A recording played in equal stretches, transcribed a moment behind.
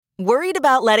Worried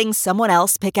about letting someone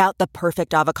else pick out the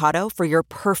perfect avocado for your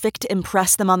perfect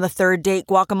impress them on the third date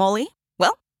guacamole?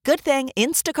 Well, good thing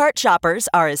Instacart shoppers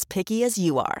are as picky as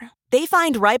you are. They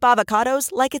find ripe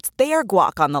avocados like it's their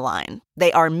guac on the line.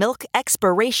 They are milk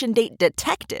expiration date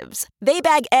detectives. They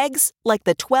bag eggs like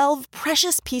the 12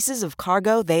 precious pieces of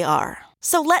cargo they are.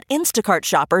 So let Instacart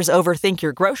shoppers overthink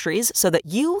your groceries so that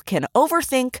you can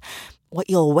overthink what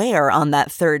you'll wear on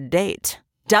that third date.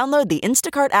 Download the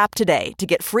Instacart app today to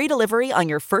get free delivery on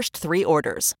your first 3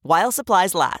 orders, while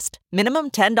supplies last.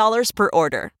 Minimum $10 per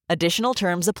order. Additional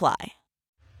terms apply.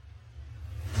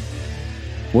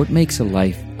 What makes a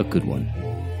life a good one?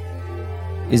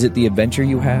 Is it the adventure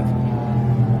you have?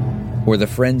 Or the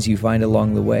friends you find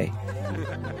along the way?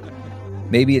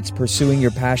 Maybe it's pursuing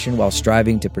your passion while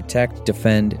striving to protect,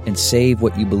 defend, and save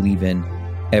what you believe in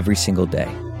every single day.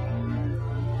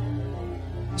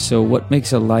 So what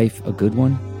makes a life a good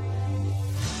one?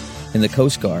 In the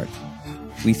Coast Guard,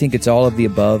 we think it's all of the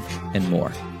above and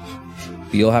more.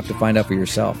 But you'll have to find out for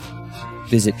yourself.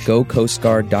 Visit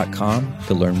gocoastguard.com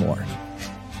to learn more.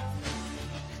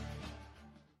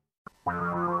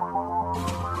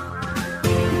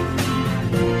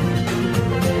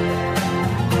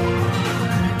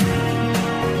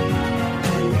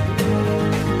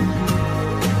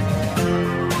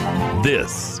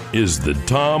 This is the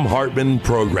Thom Hartmann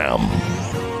Program.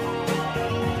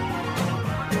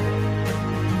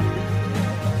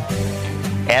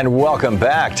 And welcome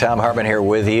back. Thom Hartmann here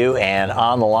with you. And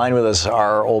on the line with us,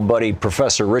 our old buddy,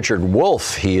 Professor Richard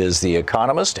Wolff. He is the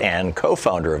economist and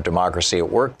co-founder of Democracy at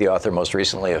Work, the author most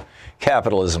recently of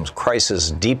Capitalism's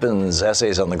Crisis Deepens,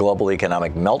 Essays on the Global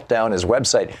Economic Meltdown. His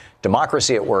website,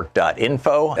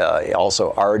 democracyatwork.info.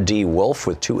 Also rdwolff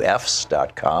with 2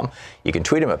 Fs.com. You can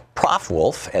tweet him at Prof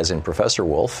Wolff, as in Professor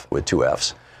Wolff with 2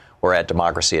 Fs, or at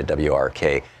democracy at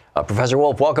WRK. Professor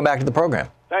Wolff, welcome back to the program.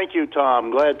 Thank you,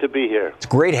 Tom. Glad to be here. It's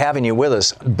great having you with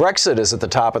us. Brexit is at the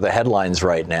top of the headlines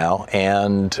right now,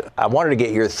 and I wanted to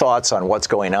get your thoughts on what's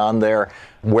going on there,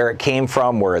 where it came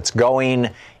from, where it's going.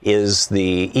 Is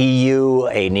the EU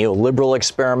a neoliberal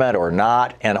experiment or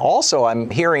not? And also, I'm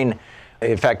hearing,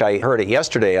 in fact, I heard it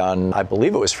yesterday on, I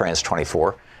believe it was France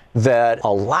 24, that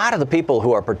a lot of the people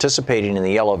who are participating in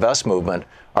the Yellow Vest movement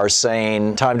are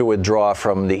saying time to withdraw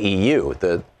from the EU.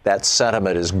 That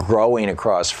sentiment is growing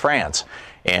across France.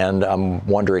 And I'm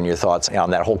wondering your thoughts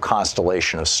on that whole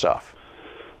constellation of stuff.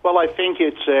 Well, I think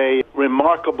it's a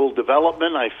remarkable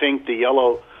development. I think the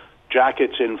Yellow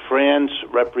Jackets in France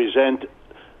represent,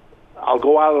 I'll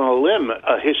go out on a limb,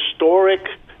 a historic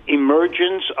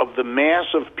emergence of the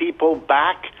mass of people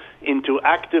back into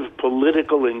active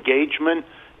political engagement.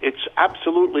 It's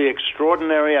absolutely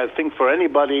extraordinary, I think, for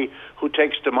anybody who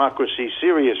takes democracy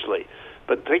seriously.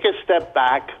 But take a step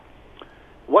back.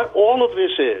 What all of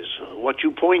this is, what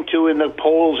you point to in the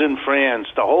polls in France,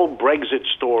 the whole Brexit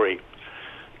story,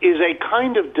 is a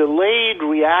kind of delayed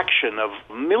reaction of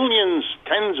millions,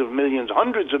 tens of millions,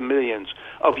 hundreds of millions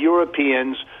of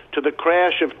Europeans to the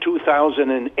crash of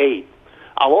 2008.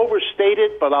 I'll overstate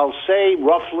it, but I'll say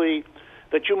roughly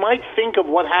that you might think of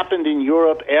what happened in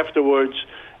Europe afterwards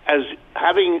as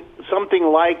having something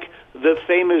like the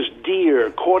famous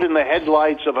deer caught in the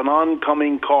headlights of an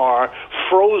oncoming car,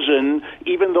 frozen,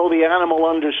 even though the animal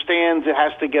understands it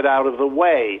has to get out of the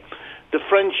way. The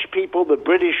French people, the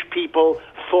British people,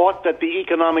 thought that the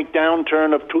economic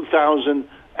downturn of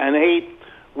 2008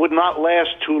 would not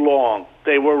last too long.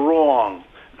 They were wrong.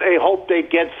 They hoped they'd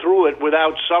get through it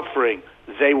without suffering.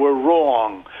 They were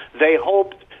wrong. They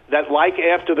hoped that, like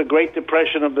after the Great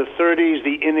Depression of the 30s,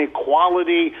 the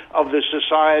inequality of the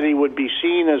society would be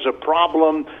seen as a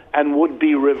problem and would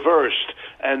be reversed,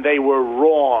 and they were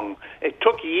wrong. It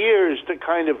took years to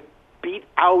kind of beat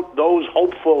out those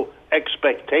hopeful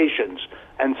expectations,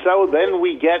 and so then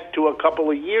we get to a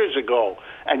couple of years ago,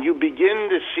 and you begin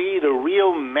to see the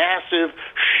real massive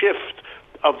shift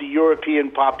of the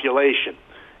European population,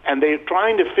 and they're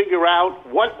trying to figure out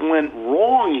what went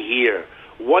wrong here.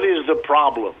 What is the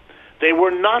problem? They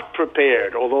were not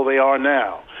prepared, although they are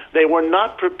now. They were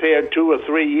not prepared 2 or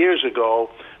 3 years ago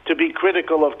to be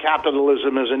critical of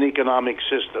capitalism as an economic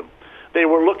system. They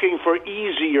were looking for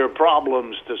easier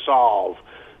problems to solve,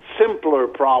 simpler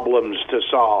problems to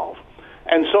solve.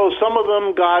 And so some of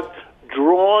them got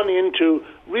drawn into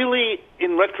really,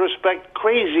 in retrospect,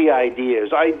 crazy ideas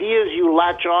you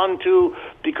latch on to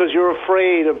because you're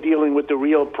afraid of dealing with the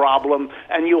real problem,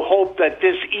 and you hope that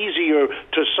this easier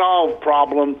to solve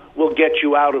problem will get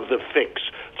you out of the fix.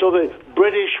 So the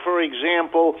British, for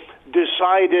example,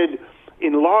 decided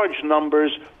in large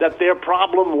numbers that their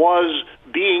problem was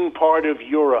being part of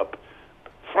Europe.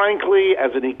 frankly,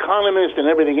 as an economist and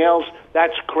everything else,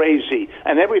 that's crazy.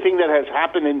 And everything that has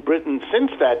happened in Britain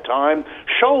since that time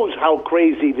shows how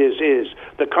crazy this is.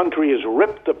 The country is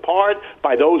ripped apart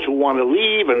by those who want to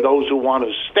leave and those who want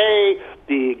to stay.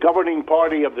 The governing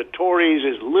party of the Tories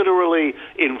is literally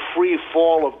in free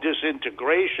fall of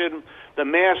disintegration. The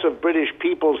mass of British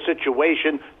people's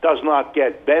situation does not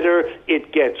get better.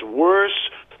 It gets worse.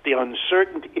 The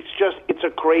uncertainty, it's a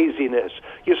craziness.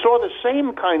 You saw the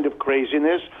same kind of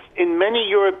craziness in many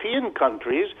European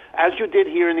countries as you did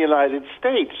here in the United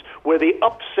States, where the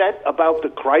upset about the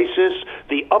crisis,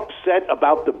 the upset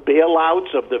about the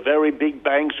bailouts of the very big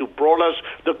banks who brought us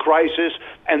the crisis,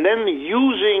 and then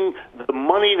using the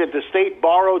money that the state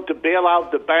borrowed to bail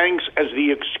out the banks as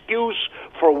the excuse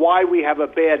for why we have a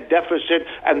bad deficit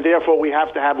and therefore we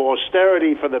have to have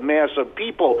austerity for the mass of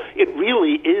people. It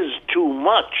really is too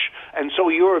much. And so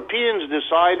Europeans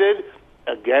decided,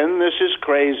 again, this is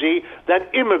crazy,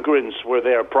 that immigrants were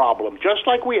their problem, just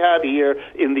like we had here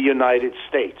in the United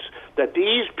States. That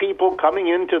these people coming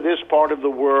into this part of the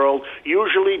world,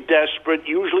 usually desperate,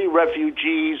 usually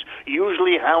refugees,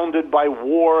 usually hounded by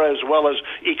war as well as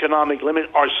economic limit,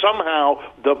 are somehow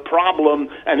the problem,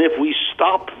 and if we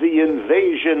stop the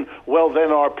invasion, well,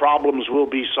 then our problems will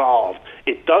be solved.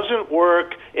 It doesn't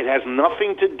work. It has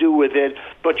nothing to do with it,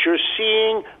 but you're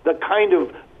seeing the kind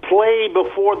of play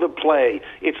before the play.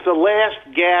 It's the last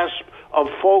gasp of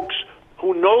folks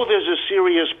who know there's a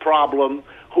serious problem,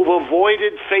 who've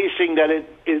avoided facing that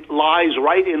it lies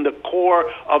right in the core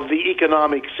of the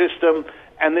economic system,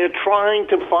 and they're trying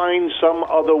to find some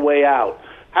other way out.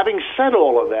 Having said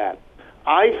all of that,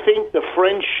 I think the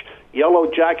French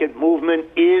Yellow Jacket movement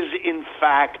is, in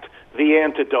fact, the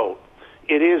antidote.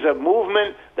 It is a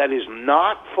movement that is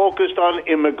not focused on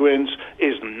immigrants,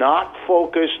 is not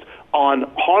focused on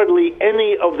hardly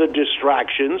any of the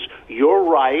distractions. You're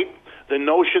right. The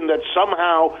notion that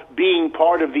somehow being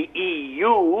part of the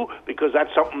EU, because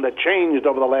that's something that changed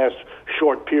over the last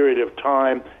short period of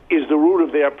time, is the root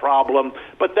of their problem.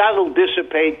 But that'll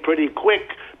dissipate pretty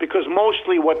quick, because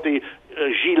mostly what the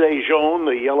Gilets jaunes,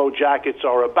 the Yellow Jackets,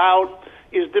 are about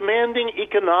is demanding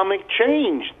economic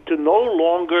change to no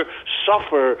longer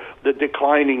suffer the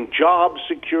declining job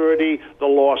security, the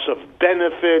loss of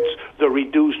benefits, the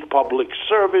reduced public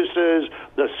services,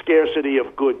 the scarcity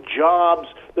of good jobs,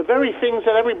 the very things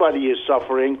that everybody is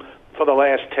suffering for the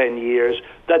last 10 years,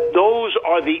 that those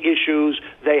are the issues.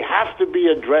 They have to be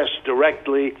addressed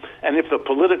directly, and if the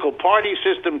political party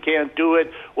system can't do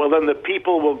it, well, then the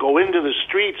people will go into the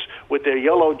streets with their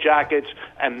yellow jackets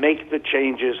and make the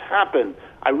changes happen.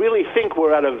 I really think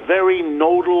we're at a very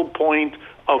nodal point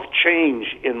of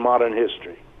change in modern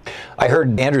history. I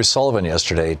heard Andrew Sullivan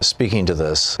yesterday speaking to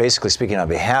this, basically speaking on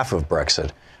behalf of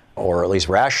Brexit, or at least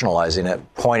rationalizing it,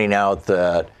 pointing out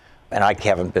that, and I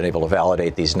haven't been able to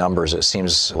validate these numbers, it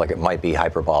seems like it might be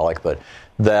hyperbolic, but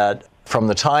that from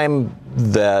the time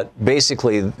that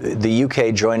basically the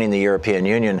UK joining the European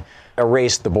Union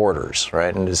erased the borders,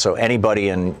 right? And so anybody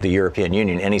in the European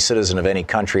Union, any citizen of any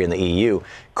country in the EU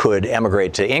could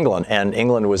emigrate to England. And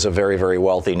England was a very, very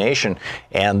wealthy nation.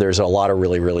 And there's a lot of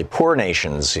really, really poor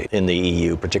nations in the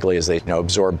EU, particularly as they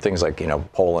absorb things like,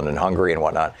 Poland and Hungary and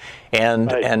whatnot.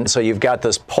 And right. And so you've got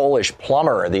this Polish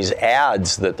plumber, these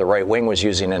ads that the right wing was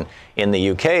using in the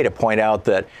UK to point out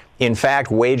that, in fact,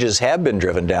 wages have been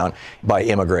driven down by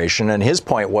immigration. And his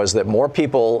point was that more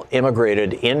people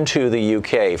immigrated into the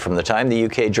UK from the time the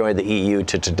UK joined the EU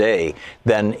to today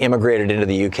than immigrated into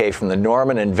the UK from the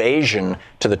Norman invasion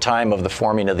to the time of the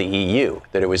forming of the EU.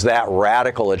 That it was that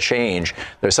radical a change.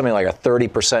 There's something like a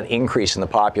 30% increase in the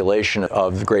population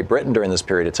of Great Britain during this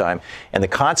period of time. And the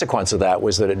consequence of that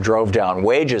was that it drove down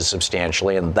wages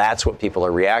substantially, and that's what people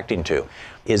are reacting to.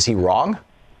 Is he wrong?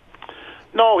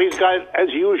 No, he's got, as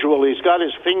usual, he's got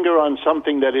his finger on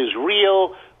something that is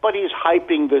real, but he's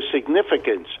hyping the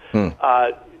significance.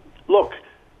 Look,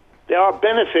 there are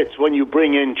benefits when you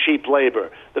bring in cheap labor.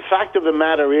 The fact of the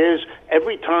matter is,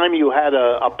 every time you had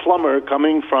a plumber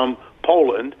coming from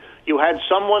Poland, you had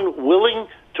someone willing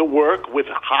to work with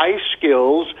high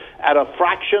skills at a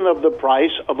fraction of the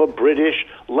price of a British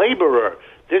laborer.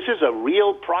 This is a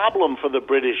real problem for the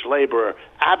British laborer,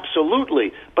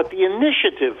 absolutely. But the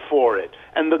initiative for it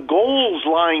and the goals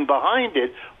lying behind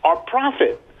it are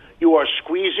profit. You are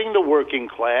squeezing the working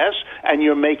class, and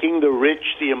you're making the rich,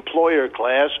 the employer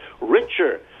class,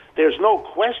 richer. There's no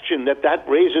question that that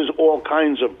raises all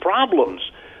kinds of problems.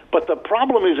 But the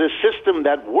problem is a system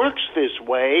that works this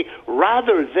way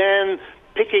rather than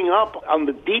picking up on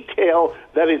the detail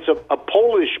that it's a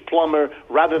Polish plumber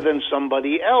rather than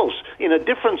somebody else. In a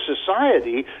different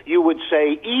society, you would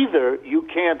say either you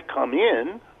can't come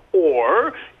in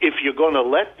Or, if you're going to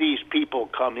let these people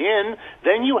come in,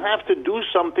 then you have to do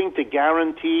something to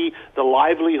guarantee the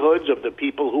livelihoods of the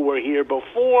people who were here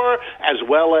before, as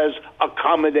well as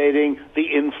accommodating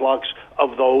the influx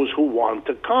of those who want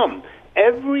to come.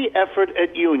 Every effort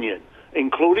at union,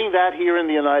 including that here in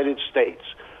the United States,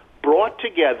 brought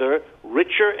together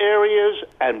richer areas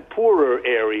and poorer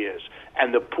areas.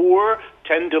 And the poor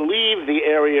tend to leave the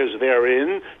areas they're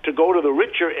in to go to the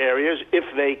richer areas if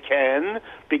they can,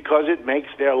 because it makes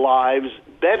their lives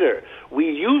better.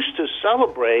 We used to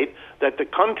celebrate that the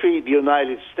country, the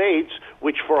United States,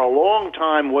 which for a long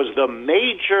time was the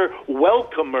major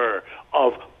welcomer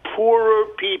of poorer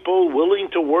people willing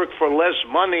to work for less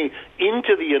money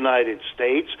into the United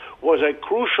States, was a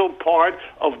crucial part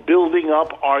of building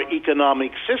up our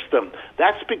economic system.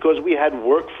 That's because we had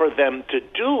work for them to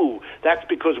do. That's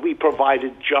because we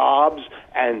provided jobs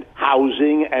and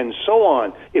housing and so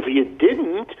on. If you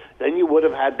didn't, then you would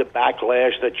have had the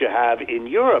backlash that you have in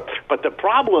Europe. But the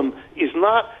problem is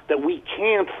not that we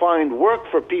can't find work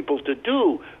for people to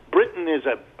do. Britain is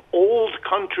an old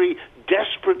country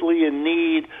desperately in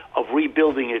need of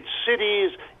rebuilding its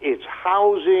cities, its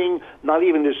housing, not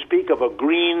even to speak of a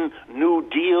Green New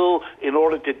Deal in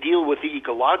order to deal with the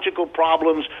ecological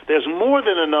problems. There's more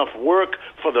than enough work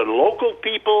for the local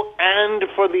people and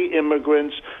for the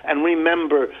immigrants. And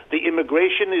remember, the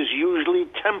immigration is usually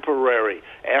temporary.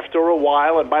 After a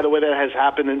while, and by the way, that has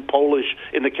happened in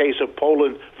the case of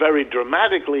Poland, very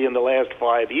dramatically in the last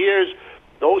 5 years,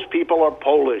 those people are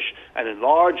Polish, and in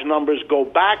large numbers go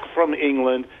back from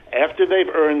England after they've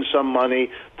earned some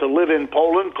money to live in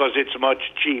Poland because it's much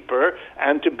cheaper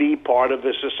and to be part of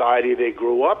the society they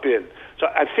grew up in. So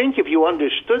I think if you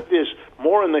understood this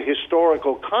more in the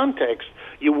historical context,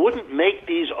 you wouldn't make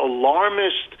these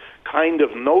alarmist kind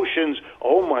of notions,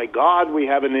 oh my God, we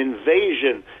have an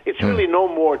invasion. It's really no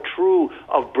more true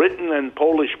of Britain and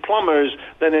Polish plumbers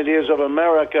than it is of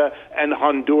America and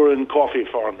Honduran coffee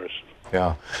farmers.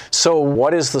 Yeah. So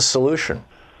what is the solution?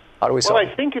 How do we solve it?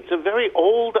 Well, I think it's a very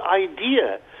old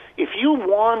idea. If you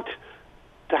want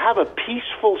to have a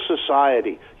peaceful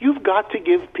society, you've got to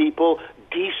give people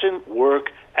decent work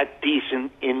at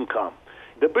decent income.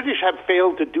 The British have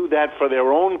failed to do that for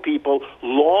their own people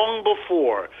long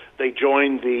before they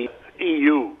joined the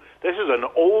EU. This is an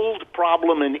old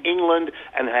problem in England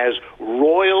and has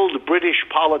roiled British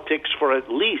politics for at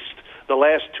least the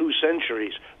last 2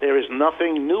 centuries. There is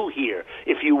nothing new here.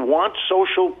 If you want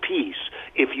social peace,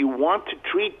 if you want to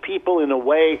treat people in a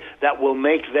way that will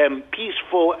make them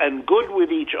peaceful and good with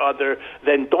each other,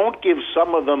 then don't give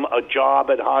some of them a job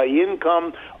at high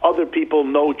income, other people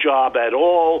no job at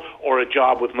all, or a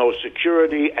job with no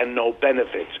security and no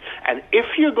benefits. And if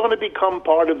you're going to become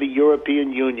part of the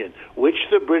European Union, which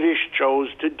the British chose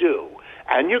to do,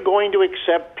 and you're going to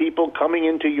accept people coming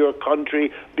into your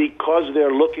country because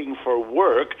they're looking for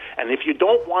work, and if you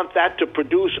don't want that to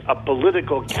produce a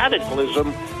political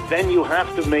cataclysm, then you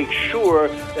have to make sure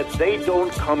that they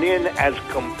don't come in as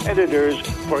competitors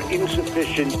for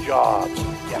insufficient jobs.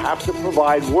 You have to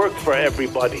provide work for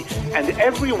everybody. And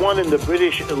everyone in the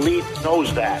British elite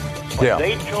knows that. But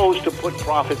they chose to put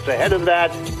profits ahead of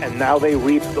that, and now they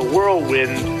reap the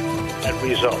whirlwind and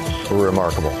results.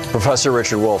 Remarkable. Professor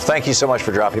Richard Wolff, thank you so much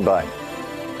for dropping by.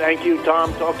 Thank you,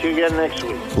 Tom. Talk to you again next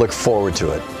week. Look forward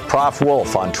to it. Prof.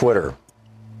 Wolff on Twitter.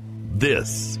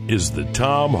 This is the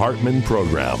Thom Hartmann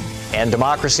Program. And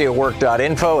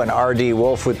democracyatwork.info and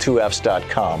rdwolff with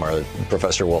 2fs.com are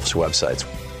Professor Wolff's websites.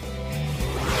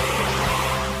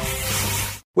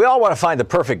 We all want to find the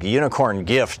perfect unicorn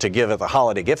gift to give at the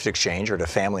holiday gift exchange or to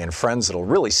family and friends that'll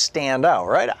really stand out,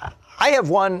 right? I have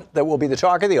one that will be the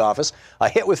talk of the office, a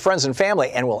hit with friends and family,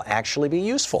 and will actually be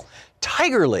useful.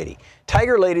 Tiger Lady.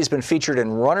 Tiger Lady's been featured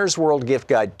in Runner's World Gift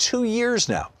Guide 2 years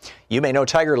now. You may know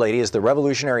Tiger Lady as the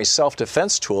revolutionary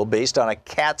self-defense tool based on a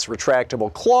cat's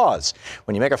retractable claws.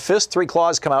 When you make a fist, 3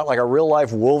 claws come out like a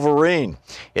real-life Wolverine.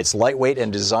 It's lightweight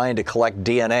and designed to collect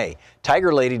DNA.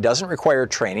 Tiger Lady doesn't require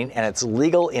training, and it's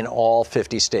legal in all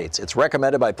 50 states. It's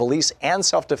recommended by police and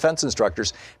self-defense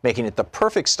instructors, making it the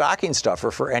perfect stocking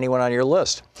stuffer for anyone on your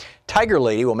list. Tiger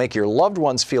Lady will make your loved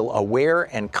ones feel aware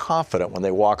and confident when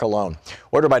they walk alone.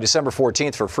 Order by December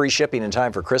 14th for free shipping in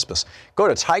time for Christmas. Go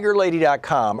to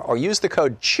tigerlady.com or use the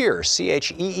code CHEER,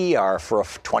 C-H-E-E-R, for a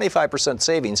 25%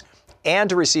 savings and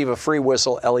to receive a free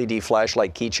whistle LED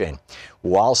flashlight keychain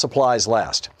while supplies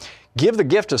last. Give the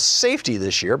gift of safety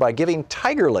this year by giving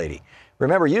Tiger Lady.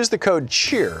 Remember, use the code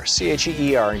CHEER,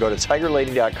 C-H-E-E-R, and go to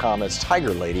tigerlady.com. That's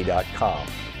tigerlady.com.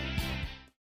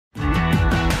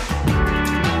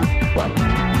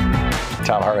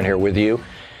 Thom Hartmann here with you.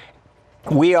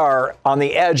 We are on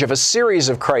the edge of a series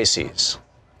of crises,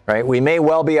 right? We may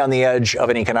well be on the edge of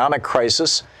an economic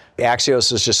crisis.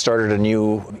 Axios has just started a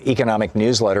new economic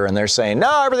newsletter, and they're saying,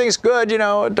 no, everything's good,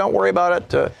 don't worry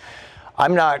about it.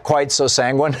 I'm not quite so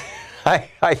sanguine.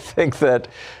 I think that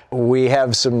we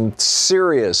have some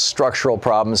serious structural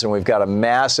problems, and we've got a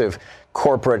massive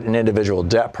corporate and individual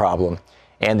debt problem.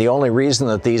 And the only reason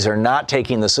that these are not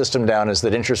taking the system down is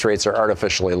that interest rates are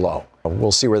artificially low.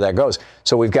 We'll see where that goes.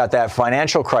 So we've got that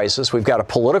financial crisis. We've got a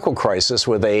political crisis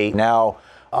with a now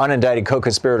unindicted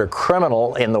co-conspirator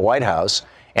criminal in the White House,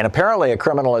 and apparently a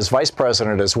criminal as vice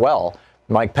president as well.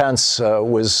 Mike Pence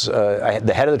was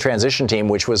the head of the transition team,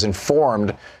 which was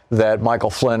informed that Michael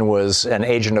Flynn was an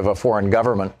agent of a foreign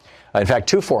government, in fact,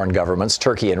 two foreign governments,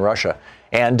 Turkey and Russia,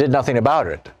 and did nothing about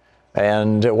it.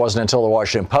 And it wasn't until the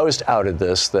Washington Post outed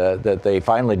this that they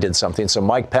finally did something. So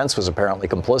Mike Pence was apparently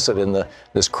complicit in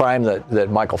this crime that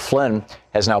Michael Flynn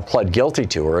has now pled guilty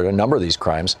to, or a number of these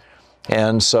crimes.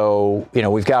 And so,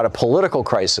 we've got a political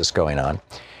crisis going on.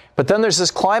 But then there's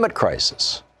this climate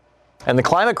crisis. And the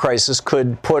climate crisis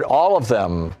could put all of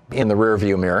them in the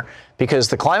rearview mirror, because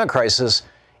the climate crisis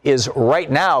is right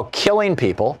now killing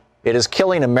people. It is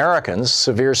killing Americans.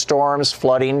 Severe storms,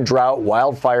 flooding, drought,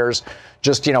 wildfires.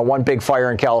 Just, one big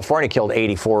fire in California killed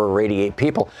 84 or 88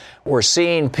 people. We're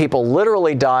seeing people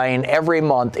literally dying every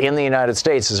month in the United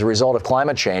States as a result of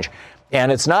climate change.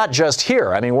 And it's not just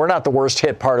here. I mean, we're not the worst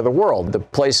hit part of the world. The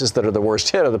places that are the worst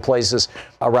hit are the places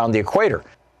around the equator.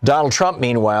 Donald Trump,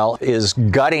 meanwhile, is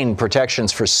gutting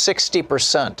protections for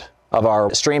 60% of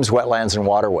our streams, wetlands, and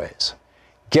waterways.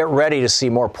 Get ready to see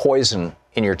more poison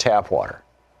in your tap water.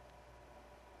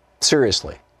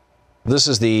 Seriously. This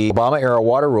is the Obama-era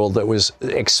water rule that was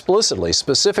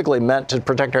specifically meant to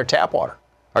protect our tap water,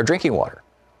 our drinking water.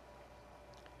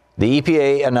 The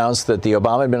EPA announced that the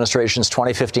Obama administration's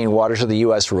 2015 Waters of the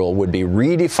U.S. rule would be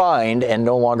redefined and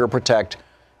no longer protect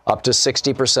up to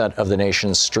 60% of the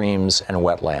nation's streams and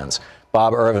wetlands.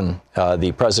 Bob Irvin,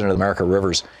 the president of America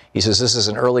Rivers, he says this is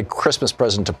an early Christmas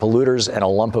present to polluters and a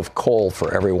lump of coal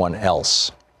for everyone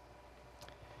else.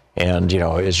 And,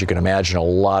 as you can imagine, a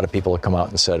lot of people have come out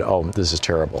and said, oh, this is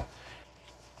terrible.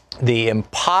 The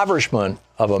impoverishment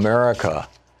of America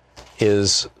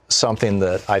is something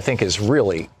that I think is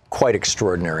really quite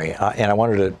extraordinary. And I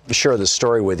wanted to share this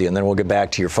story with you, and then we'll get back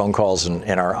to your phone calls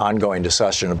and our ongoing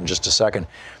discussion in just a second.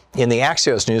 In the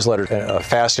Axios newsletter, a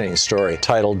fascinating story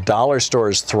titled "Dollar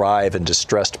Stores Thrive in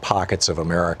Distressed Pockets of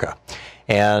America."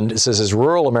 And it says, as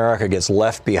rural America gets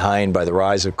left behind by the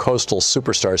rise of coastal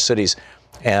superstar cities,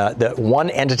 that one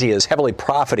entity is heavily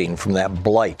profiting from that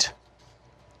blight.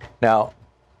 Now,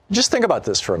 just think about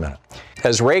this for a minute.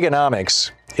 As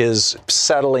Reaganomics is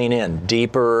settling in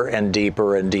deeper and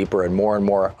deeper and deeper and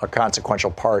more a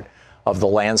consequential part of the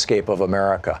landscape of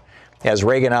America, as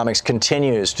Reaganomics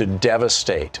continues to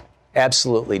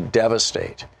absolutely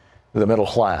devastate the middle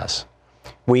class,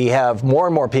 we have more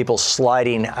and more people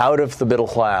sliding out of the middle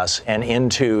class and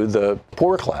into the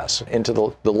poor class, into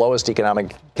the lowest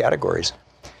economic categories.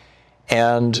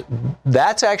 And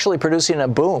that's actually producing a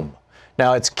boom.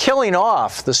 Now, it's killing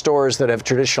off the stores that have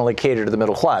traditionally catered to the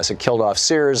middle class. It killed off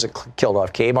Sears, it killed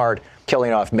off Kmart,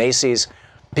 killing off Macy's,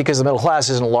 because the middle class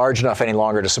isn't large enough any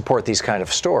longer to support these kind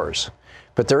of stores.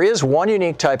 But there is one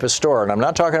unique type of store, and I'm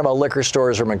not talking about liquor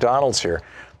stores or McDonald's here.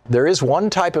 There is one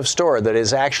type of store that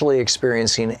is actually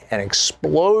experiencing an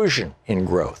explosion in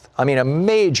growth. I mean, a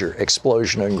major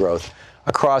explosion in growth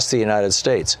across the United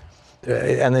States.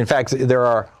 And in fact, there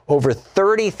are over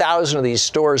 30,000 of these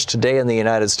stores today in the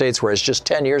United States, whereas just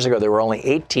 10 years ago, there were only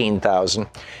 18,000.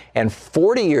 And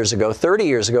 30 years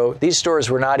ago, these stores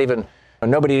were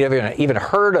nobody even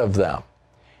heard of them.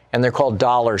 And they're called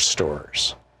dollar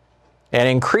stores. And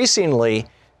increasingly,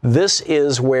 this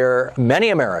is where many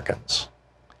Americans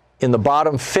in the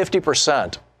bottom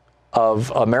 50%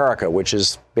 of America, which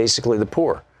is basically the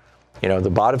poor, the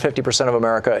bottom 50% of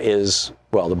America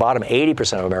the bottom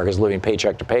 80% of America is living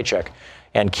paycheck to paycheck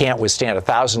and can't withstand a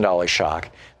 $1,000 shock.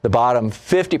 The bottom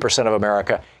 50% of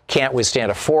America can't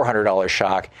withstand a $400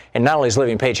 shock, and not only is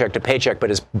living paycheck to paycheck,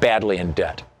 but is badly in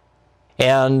debt.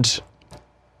 And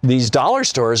these dollar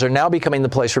stores are now becoming the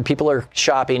place where people are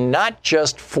shopping not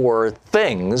just for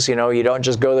things. You don't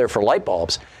just go there for light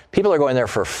bulbs. People are going there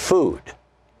for food.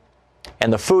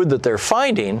 And the food that they're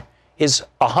finding is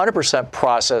 100%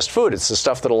 processed food. It's the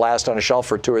stuff that'll last on a shelf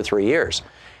for 2 or 3 years.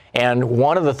 And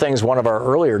one of our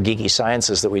earlier geeky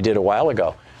sciences that we did a while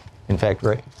ago, in fact,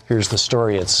 right here's the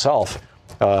story itself.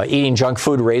 Eating junk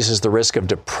food raises the risk of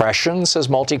depression, says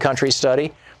multi-country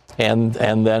study. And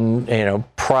then,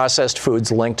 processed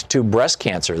foods linked to breast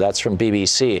cancer. That's from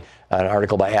BBC, an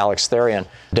article by Alex Therian.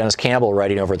 Dennis Campbell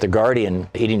writing over at The Guardian,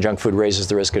 eating junk food raises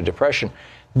the risk of depression.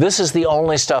 this is the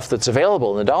only stuff that's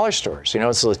available in the dollar stores.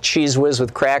 It's the Cheese Whiz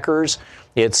with crackers.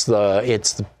 It's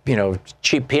the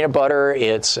cheap peanut butter.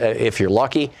 It's, if you're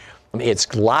lucky,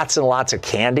 it's lots and lots of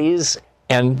candies.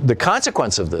 And the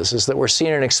consequence of this is that we're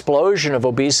seeing an explosion of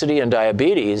obesity and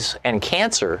diabetes and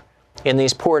cancer in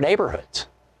these poor neighborhoods.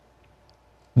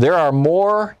 There are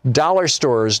more dollar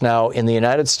stores now in the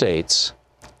United States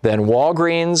than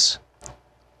Walgreens,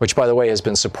 which, by the way, has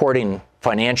been supporting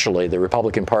financially the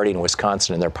Republican Party in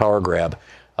Wisconsin in their power grab.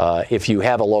 If you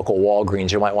have a local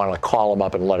Walgreens, you might want to call them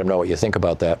up and let them know what you think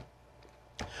about that.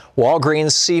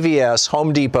 Walgreens, CVS,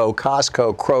 Home Depot,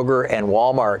 Costco, Kroger, and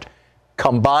Walmart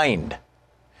combined,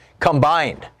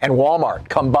 and Walmart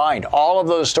combined, all of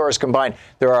those stores combined,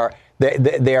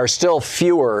 they are still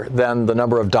fewer than the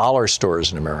number of dollar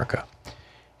stores in America.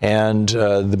 And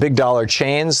the big dollar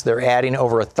chains, they're adding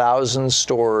over 1,000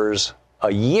 stores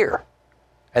a year.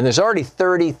 And there's already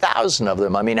 30,000 of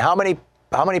them. I mean, how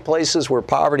many places where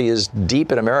poverty is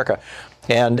deep in America?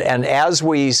 And as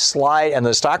we slide, and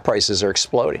the stock prices are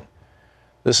exploding.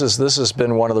 This has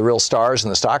been one of the real stars in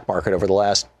the stock market over the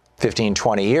last 15,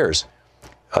 20 years.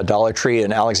 Dollar Tree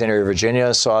in Alexandria,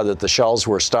 Virginia saw that the shelves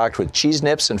were stocked with cheese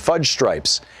nips and fudge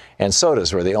stripes, and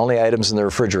sodas were the only items in the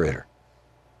refrigerator.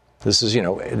 This is,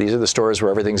 these are the stores where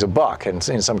everything's $1, and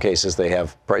in some cases they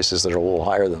have prices that are a little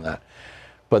higher than that.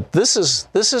 But this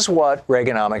is what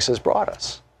Reaganomics has brought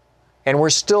us. And we're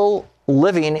still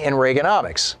living in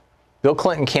Reaganomics. Bill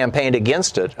Clinton campaigned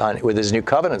against it with his new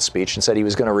covenant speech and said he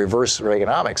was going to reverse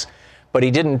Reaganomics. But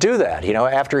he didn't do that.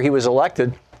 After he was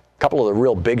elected, a couple of the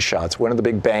real big shots, one of the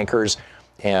big bankers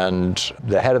and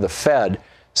the head of the Fed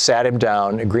sat him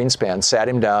down, Greenspan sat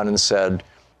him down and said,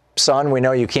 son, we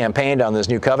know you campaigned on this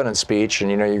new covenant speech and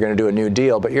you're going to do a new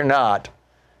deal, but you're not.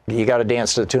 You got to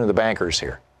dance to the tune of the bankers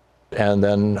here. And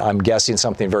then I'm guessing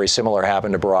something very similar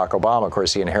happened to Barack Obama. Of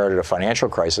course, he inherited a financial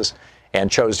crisis and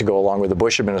chose to go along with the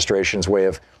Bush administration's way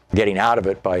of getting out of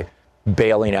it by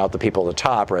bailing out the people at the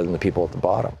top rather than the people at the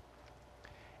bottom.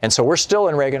 And so we're still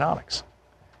in Reaganomics.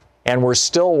 And we're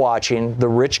still watching the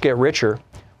rich get richer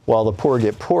while the poor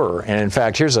get poorer. And in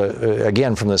fact, here's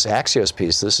again from this Axios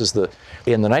piece. This is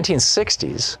in the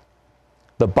 1960s,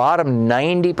 the bottom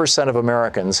 90% of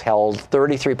Americans held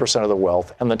 33% of the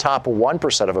wealth, and the top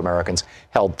 1% of Americans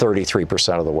held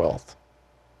 33% of the wealth.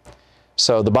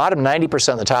 So the bottom 90%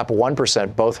 and the top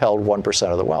 1% both held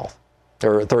 1% of the wealth,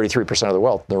 or 33% of the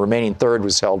wealth. The remaining third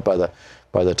was held by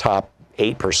the top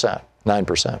 8%,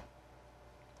 9%.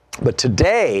 But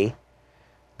today,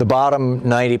 the bottom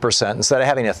 90%, instead of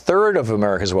having a third of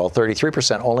America's wealth,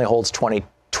 33%, only holds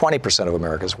 20% of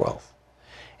America's wealth.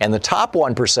 And the top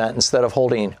 1%, instead of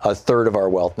holding a third of our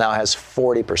wealth, now has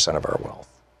 40% of our wealth.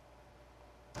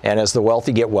 And as the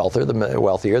wealthy get wealthier, the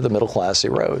middle class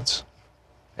erodes.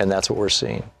 And that's what we're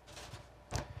seeing.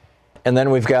 And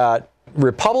then we've got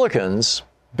Republicans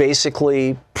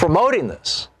basically promoting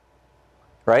this,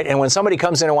 right? And when somebody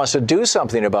comes in and wants to do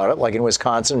something about it, like in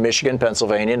Wisconsin, Michigan,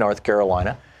 Pennsylvania, North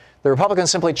Carolina, the Republicans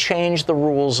simply change the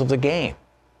rules of the game.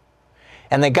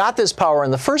 And they got this power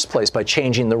in the first place by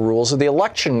changing the rules of the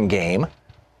election game,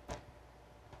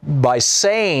 by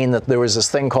saying that there was this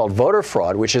thing called voter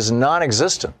fraud, which is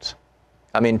non-existent.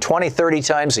 I mean, 20, 30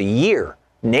 times a year,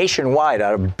 nationwide,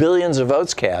 out of billions of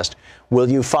votes cast, will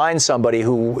you find somebody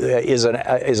who is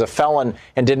a felon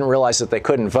and didn't realize that they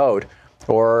couldn't vote,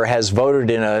 or has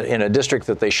voted in a district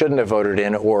that they shouldn't have voted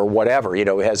in, or whatever,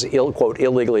 has quote,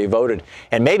 illegally voted.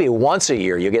 And maybe once a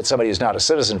year you get somebody who's not a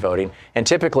citizen voting, and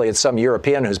typically it's some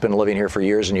European who's been living here for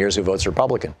years and years who votes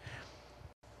Republican.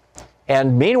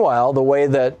 And meanwhile, the way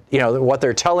that, what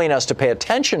they're telling us to pay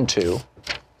attention to,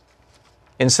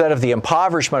 instead of the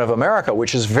impoverishment of America,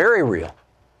 which is very real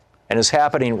and is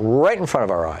happening right in front of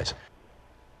our eyes.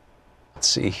 Let's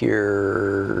see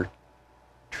here.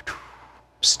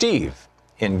 Steve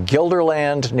in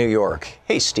Guilderland, New York.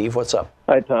 Hey, Steve, what's up?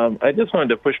 Hi, Tom. I just wanted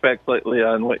to push back slightly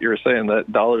on what you were saying,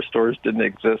 that dollar stores didn't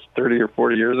exist 30 or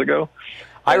 40 years ago.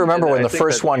 I remember when the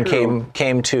first one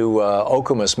came to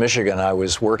Okemos, Michigan. I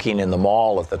was working in the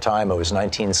mall at the time. It was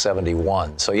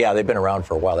 1971. So, yeah, they've been around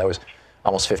for a while. That was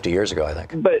almost 50 years ago, I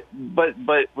think. But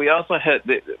we also had,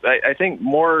 I think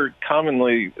more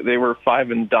commonly, they were 5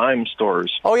 and dime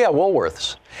stores. Oh, yeah,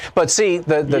 Woolworths. But see,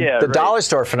 the dollar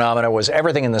store phenomena was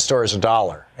everything in the store is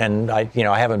 $1. And I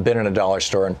haven't been in a dollar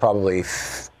store in probably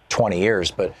 20 years,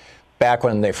 but back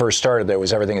when they first started, there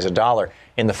was everything is $1.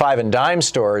 In the 5 and dime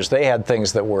stores, they had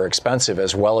things that were expensive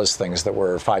as well as things that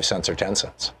were 5 cents or 10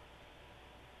 cents.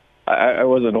 I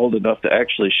wasn't old enough to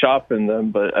actually shop in them,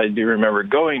 but I do remember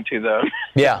going to them.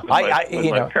 Yeah, with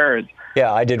my parents.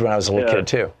 Yeah, I did when I was a little kid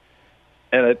too.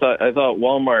 And I thought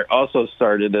Walmart also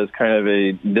started as kind of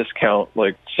a discount,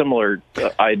 like similar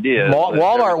idea.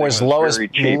 Walmart was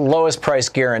lowest price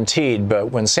guaranteed, but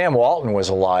when Sam Walton was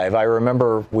alive, I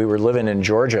remember we were living in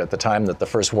Georgia at the time that the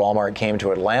first Walmart came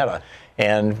to Atlanta,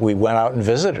 and we went out and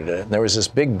visited it. And there was this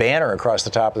big banner across the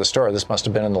top of the store. This must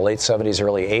have been in the late 70s,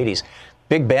 early 80s.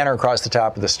 Big banner across the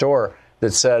top of the store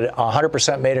that said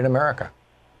 100% made in America.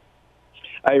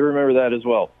 I remember that as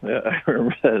well. Yeah, I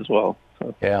remember that as well.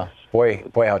 Yeah. Boy,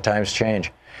 how times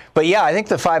change. But yeah, I think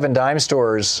the 5 and dime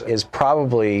stores is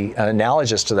probably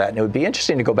analogous to that. And it would be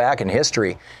interesting to go back in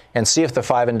history and see if the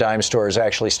 5 and dime stores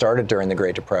actually started during the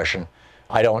Great Depression.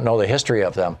 I don't know the history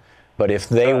of them, but if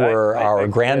they were our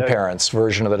grandparents'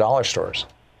 version of the dollar stores.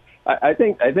 I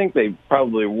think they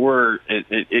probably were.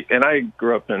 And I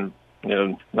grew up in,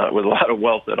 not with a lot of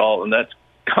wealth at all, and that's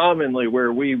commonly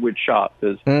where we would shop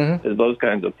is those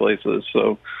kinds of places.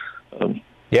 So.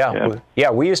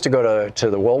 Yeah, we used to go to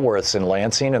the Woolworths in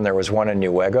Lansing, and there was one in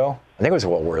Newego. I think it was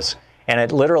Woolworths, and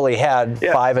it literally had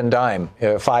 5 and dime,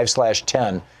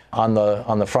 5/10 on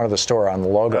the front of the store on the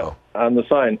logo, on the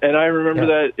sign. And I remember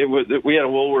that we had a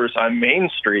Woolworths on Main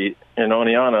Street in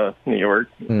Oneonta, New York,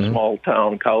 small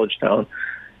town, college town,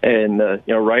 and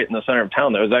right in the center of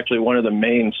town. That was actually one of the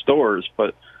main stores.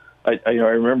 But I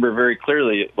remember very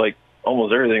clearly, like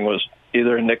almost everything was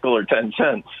either a nickel or 10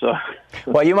 cents. So.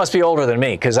 Well, you must be older than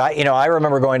me, because I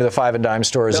remember going to the 5 and dime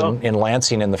stores in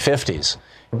Lansing in the 50s.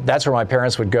 That's where my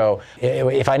parents would go.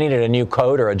 If I needed a new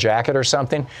coat or a jacket or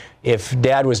something, if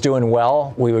Dad was doing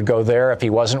well, we would go there. If he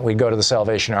wasn't, we'd go to the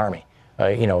Salvation Army.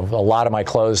 A lot of my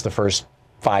clothes the first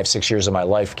 5-6 years of my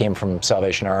life came from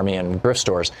Salvation Army and thrift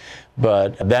stores.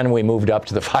 But then we moved up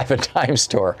to the 5 and dime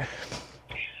store.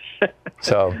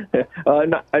 So I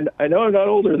know I'm not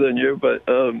older than you, but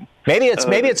maybe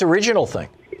it's a regional thing.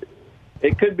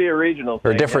 It could be a regional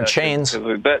thing. Or different chains.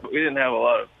 We didn't have a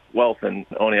lot of wealth in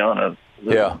Oneonta.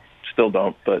 Still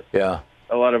don't. But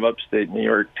a lot of upstate New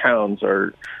York towns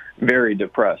are very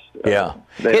depressed. They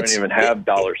don't even have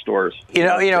dollar stores.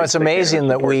 It's amazing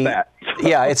that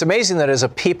it's amazing that as a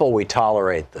people we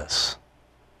tolerate this.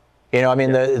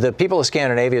 The people of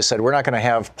Scandinavia said we're not going to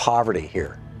have poverty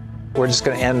here. We're just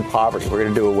going to end poverty. We're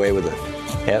going to do away with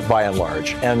it, by and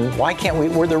large. And why can't we?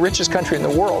 We're the richest country in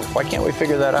the world. Why can't we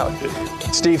figure that out?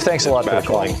 Steve, thanks a lot for the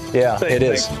call. Yeah, it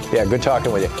is. Yeah, good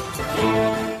talking with you.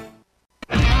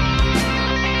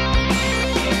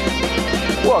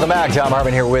 Welcome back. Thom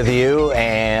Hartmann here with you.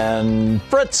 And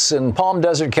Fritz in Palm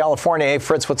Desert, California. Hey,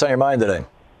 Fritz, what's on your mind today?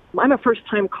 I'm a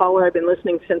first-time caller. I've been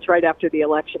listening since right after the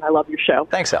election. I love your show.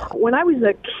 Thanks, Al. When I was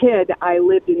a kid, I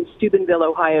lived in Steubenville,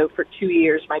 Ohio for 2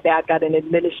 years. My dad got an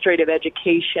administrative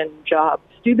education job.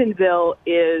 Steubenville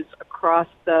is across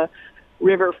the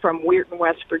river from Weirton,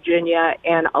 West Virginia,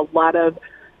 and a lot of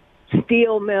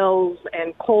steel mills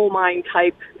and coal mine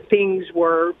type things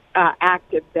were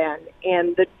active then.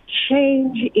 And the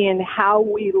change in how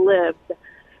we lived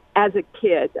as a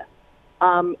kid,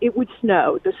 it would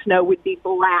snow. The snow would be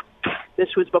black.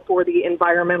 This was before the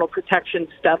environmental protection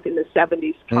stuff in the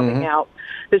 70s coming out.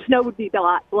 The snow would be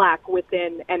black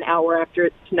within an hour after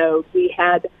it snowed. We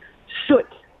had soot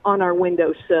on our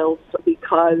windowsills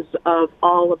because of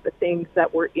all of the things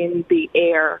that were in the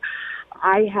air.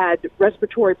 I had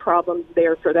respiratory problems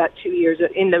there for that 2 years.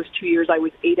 In those 2 years, I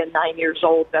was 8 and 9 years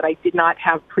old that I did not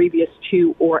have previous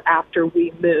to or after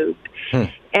we moved.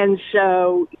 And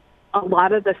so a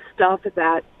lot of the stuff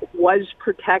that was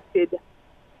protected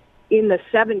in the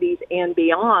 70s and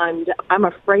beyond, I'm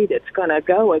afraid it's going to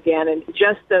go again. And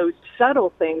just those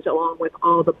subtle things, along with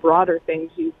all the broader things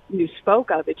you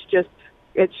spoke of,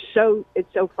 it's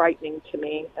so frightening to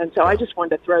me. And so I just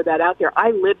wanted to throw that out there.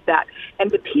 I lived that. And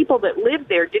the people that lived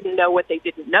there didn't know what they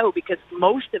didn't know, because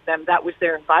most of them, that was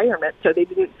their environment. So they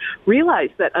didn't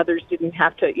realize that others didn't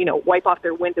have to, wipe off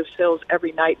their windowsills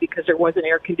every night because there wasn't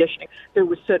air conditioning. There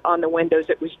was soot on the windows.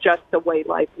 It was just the way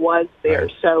life was there.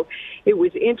 Right. So it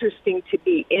was interesting to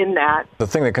be in that. The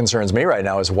thing that concerns me right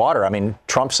now is water. I mean,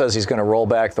 Trump says he's going to roll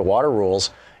back the water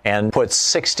rules and put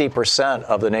 60%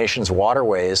 of the nation's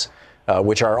waterways,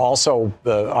 which are also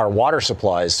our water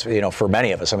supplies, for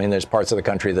many of us. I mean, there's parts of the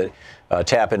country that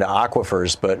tap into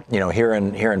aquifers, but here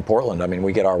in Portland, I mean,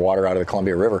 we get our water out of the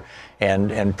Columbia River,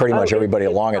 and pretty much everybody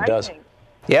along it does.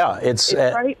 Yeah, it's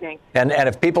frightening. And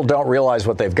if people don't realize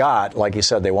what they've got, like you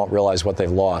said, they won't realize what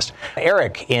they've lost.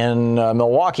 Eric in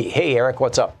Milwaukee. Hey, Eric,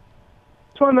 what's up?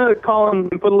 Just wanted to call and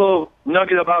put a little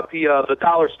nugget about the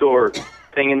dollar store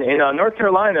thing. In North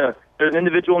Carolina, there's an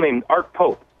individual named Art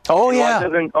Pope. Oh, yeah.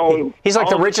 He's like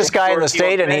the richest guy in the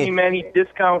state. And many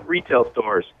discount retail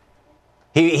stores.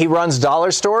 He runs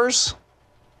dollar stores?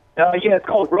 Yeah, it's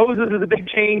called Roses. Is a big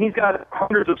chain. He's got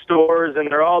hundreds of stores,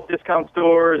 and they're all discount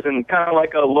stores and kind of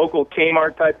like a local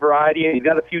Kmart type variety. And he's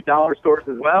got a few dollar stores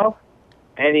as well.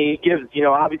 And he gives,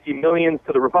 obviously millions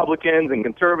to the Republicans and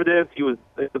conservatives. He was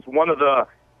one of the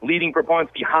leading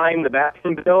proponents behind the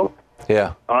vaccine bill.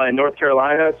 Yeah. In North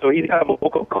Carolina. So he's kind of a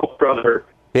local Koch brother.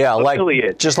 Yeah,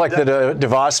 affiliate. Just like the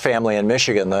DeVos family in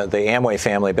Michigan, the Amway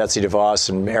family, Betsy DeVos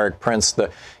and Eric Prince,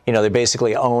 they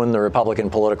basically own the Republican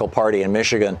political party in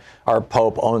Michigan. Our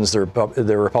Pope owns the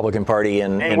Republican Party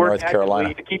in North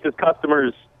Carolina. To keep his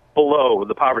customers below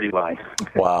the poverty line.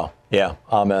 Wow. Yeah.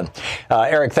 Amen.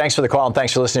 Eric, thanks for the call, and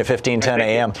thanks for listening to 1510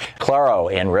 AM. Claro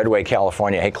in Redway,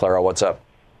 California. Hey, Claro, what's up?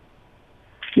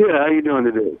 Yeah, how you doing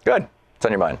today? Good. What's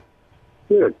on your mind?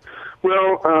 Good.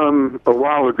 Well, a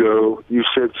while ago, you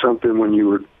said something when you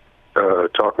were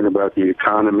talking about the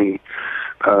economy,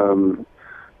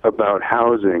 about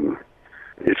housing.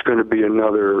 It's going to be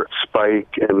another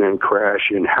spike and then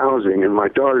crash in housing. And my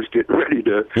daughter's getting ready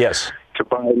to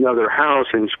buy another house,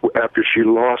 and after she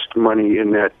lost money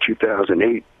in that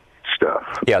 2008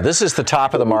 stuff. Yeah, this is the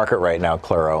top of the market right now,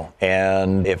 Claro.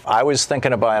 And if I was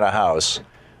thinking of buying a house,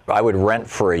 I would rent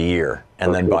for a year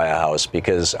and then buy a house,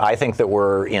 because I think that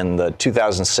we're in the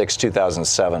 2006,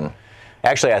 2007.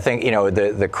 Actually, I think,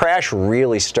 the crash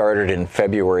really started in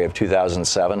February of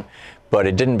 2007, but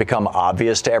it didn't become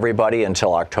obvious to everybody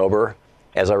until October,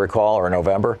 as I recall, or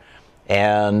November.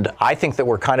 And I think that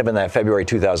we're kind of in that February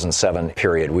 2007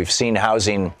 period. We've seen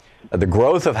the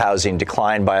growth of housing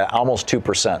decline by almost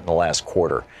 2% in the last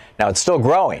quarter. Now, it's still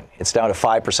growing. It's down to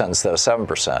 5% instead of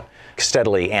 7%.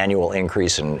 Steadily annual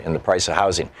increase in the price of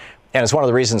housing. And it's one of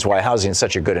the reasons why housing is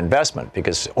such a good investment,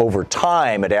 because over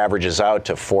time it averages out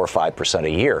to 4 or 5% a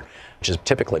year, which is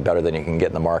typically better than you can get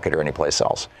in the market or anyplace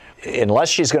else. Unless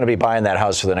she's going to be buying that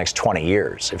house for the next 20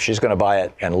 years. If she's going to buy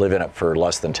it and live in it for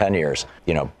less than 10 years,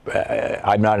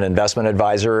 I'm not an investment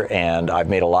advisor, and I've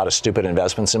made a lot of stupid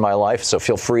investments in my life, so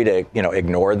feel free to,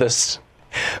 ignore this.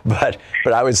 But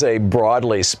I would say,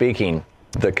 broadly speaking,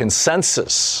 the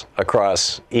consensus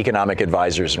across economic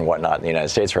advisors and whatnot in the United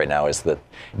States right now is that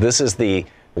this is the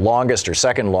longest or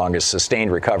second longest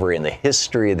sustained recovery in the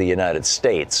history of the United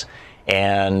States.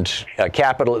 And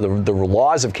the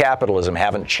laws of capitalism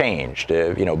haven't changed.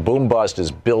 Boom bust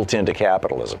is built into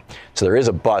capitalism. So there is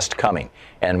a bust coming.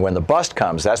 And when the bust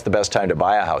comes, that's the best time to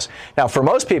buy a house. Now, for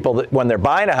most people, when they're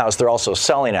buying a house, they're also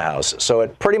selling a house. So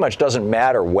it pretty much doesn't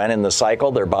matter when in the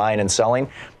cycle they're buying and selling,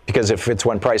 because if it's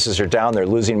when prices are down, they're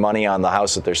losing money on the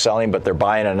house that they're selling, but they're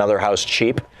buying another house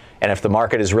cheap. And if the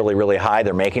market is really, really high,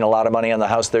 they're making a lot of money on the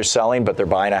house they're selling, but they're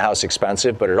buying a house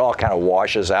expensive, but it all kind of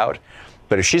washes out.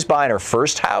 But if she's buying her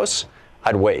first house,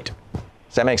 I'd wait.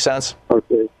 Does that make sense?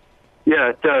 Okay.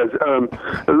 Yeah, it does.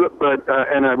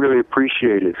 And I really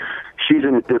appreciate it. She's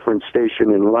in a different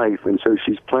station in life, and so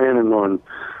she's planning on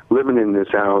living in this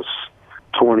house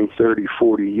 20, 30,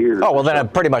 40 years. Oh, well, then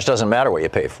it pretty much doesn't matter what you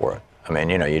pay for it. I mean,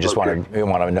 you just want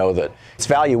to know that its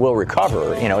value will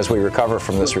recover, as we recover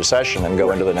from this recession and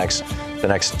go into the next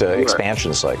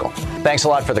expansion cycle. Thanks a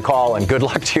lot for the call, and good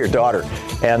luck to your daughter.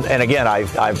 And again,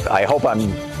 I hope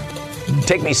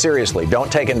take me seriously.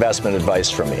 Don't take investment advice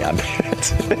from me.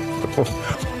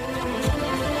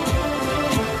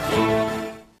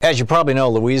 As you probably know,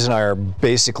 Louise and I are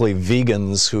basically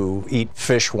vegans who eat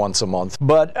fish once a month.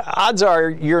 But odds are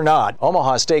you're not.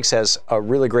 Omaha Steaks has a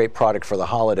really great product for the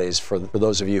holidays for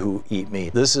those of you who eat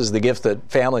meat. This is the gift that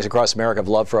families across America have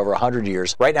loved for over 100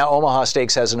 years. Right now, Omaha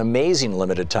Steaks has an amazing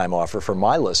limited time offer for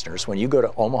my listeners when you go to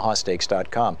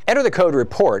omahasteaks.com. Enter the code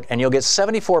REPORT and you'll get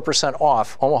 74%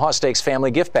 off Omaha Steaks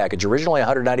family gift package. Originally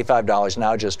 $195,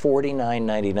 now just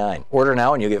 $49.99. Order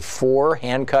now and you'll get 4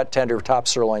 hand-cut tender top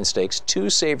sirloin steaks, 2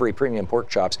 savory premium pork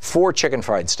chops, 4 chicken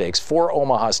fried steaks, 4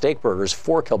 Omaha steak burgers,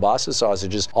 4 kielbasa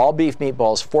sausages, all beef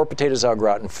meatballs, 4 potatoes au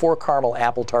gratin, 4 caramel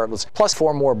apple tartlets, plus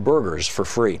 4 more burgers for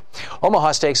free.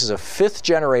 Omaha Steaks is a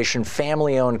 5th-generation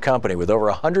family-owned company with over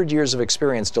 100 years of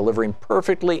experience delivering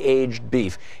perfectly aged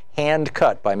beef,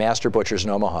 hand-cut by master butchers in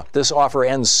Omaha. This offer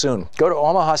ends soon. Go to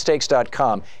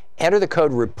omahasteaks.com. Enter the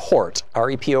code REPORT,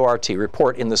 R-E-P-O-R-T,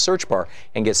 REPORT in the search bar,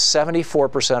 and get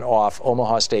 74% off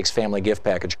Omaha Steaks family gift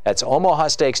package. That's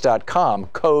omahasteaks.com,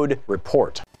 code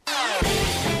REPORT.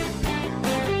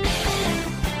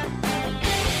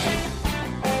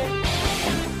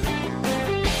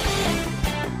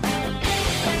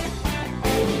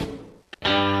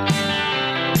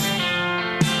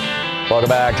 Welcome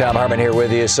back. Thom Hartmann here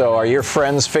with you. So are your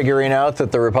friends figuring out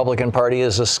that the Republican Party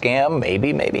is a scam?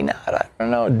 Maybe, maybe not. I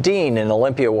don't know. Dean in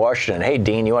Olympia, Washington. Hey,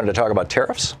 Dean, you wanted to talk about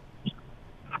tariffs?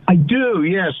 I do,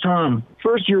 yes, Tom.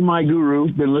 First, you're my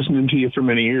guru. Been listening to you for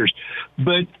many years.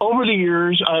 But over the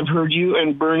years, I've heard you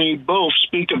and Bernie both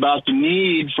speak about the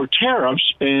need for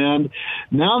tariffs. And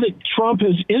now that Trump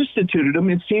has instituted them,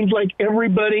 it seems like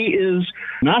everybody is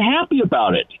not happy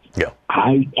about it. Yeah.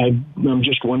 I'm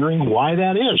just wondering why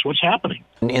that is. What's happening?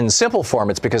 In simple form,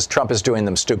 it's because Trump is doing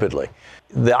them stupidly.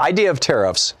 The idea of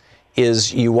tariffs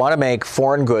is you want to make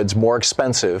foreign goods more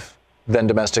expensive than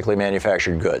domestically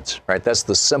manufactured goods, right? That's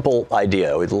the simple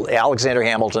idea. Alexander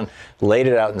Hamilton laid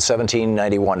it out in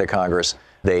 1791 to Congress.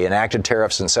 They enacted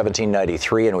tariffs in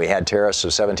 1793, and we had tariffs of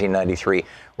 1793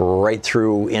 right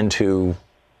through into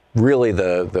really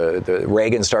the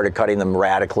Reagan started cutting them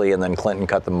radically, and then Clinton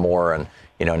cut them more, and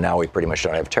now we pretty much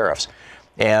don't have tariffs.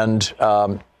 And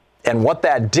what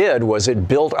that did was it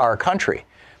built our country.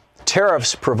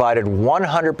 Tariffs provided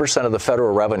 100% of the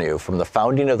federal revenue from the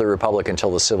founding of the Republic until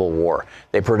the Civil War.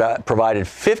 They provided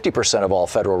 50% of all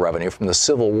federal revenue from the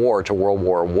Civil War to World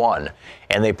War I.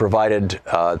 And they provided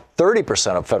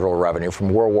 30% of federal revenue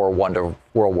from World War I to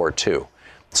World War II.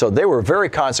 So they were very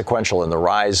consequential in the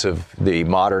rise of the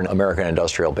modern American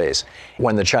industrial base.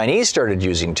 When the Chinese started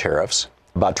using tariffs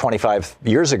about 25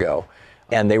 years ago,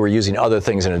 and they were using other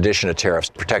things in addition to tariffs,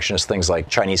 protectionist things like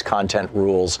Chinese content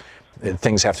rules,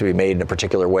 things have to be made in a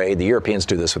particular way. The Europeans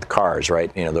do this with cars,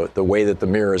 right? The way that the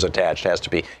mirror is attached has to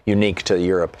be unique to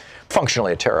Europe,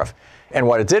 functionally a tariff. And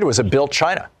what it did was it built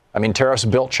China. Tariffs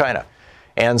built China.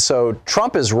 And so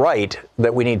Trump is right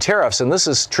that we need tariffs. And this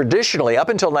is traditionally, up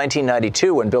until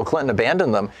 1992, when Bill Clinton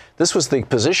abandoned them, this was the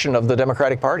position of the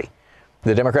Democratic Party.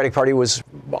 The Democratic Party was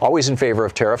always in favor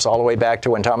of tariffs all the way back to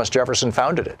when Thomas Jefferson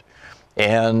founded it.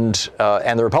 And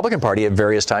the Republican Party at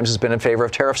various times has been in favor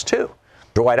of tariffs, too.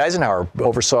 Dwight Eisenhower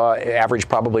oversaw average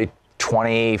probably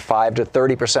 25 to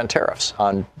 30% tariffs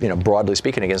on, broadly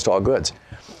speaking, against all goods.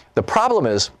 The problem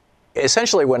is,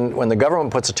 essentially, when the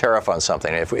government puts a tariff on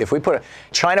something, if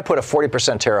China put a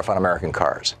 40% tariff on American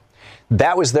cars,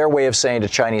 that was their way of saying to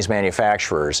Chinese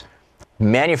manufacturers,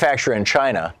 manufacture in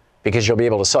China because you'll be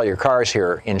able to sell your cars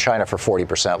here in China for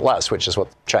 40% less, which is what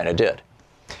China did.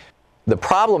 The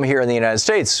problem here in the United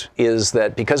States is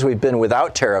that because we've been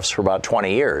without tariffs for about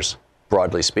 20 years,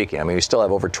 broadly speaking. We still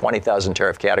have over 20,000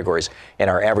 tariff categories, and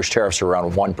our average tariffs are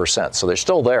around 1%. So they're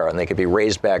still there, and they could be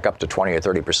raised back up to 20 or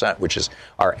 30%, which is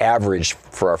our average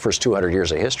for our first 200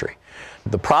 years of history.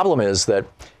 The problem is that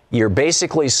you're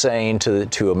basically saying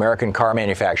to American car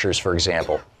manufacturers, for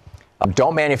example,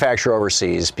 don't manufacture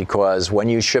overseas because when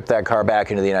you ship that car back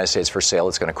into the United States for sale,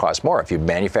 it's going to cost more. If you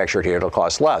manufacture it here, it'll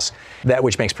cost less. That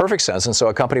which makes perfect sense. And so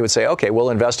a company would say, okay, we'll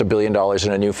invest $1 billion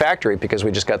in a new factory because we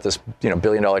just got this $1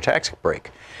 billion tax break.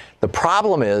 The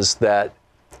problem is that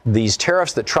these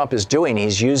tariffs that Trump is doing,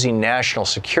 he's using national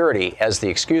security as the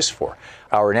excuse for.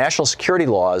 Our national security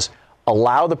laws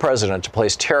allow the president to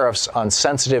place tariffs on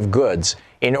sensitive goods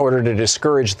in order to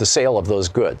discourage the sale of those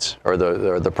goods or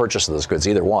the purchase of those goods,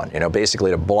 either one, basically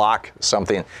to block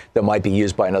something that might be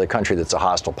used by another country that's a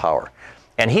hostile power.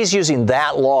 And he's using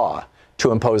that law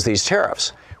to impose these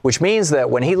tariffs, which means that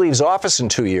when he leaves office in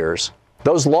 2 years,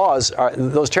 those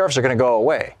tariffs are going to go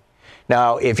away.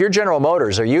 Now, if you're General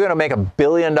Motors, are you going to make $1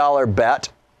 billion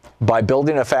bet by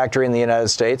building a factory in the United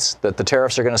States that the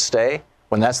tariffs are going to stay?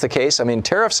 When that's the case,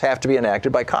 tariffs have to be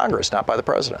enacted by Congress, not by the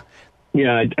president.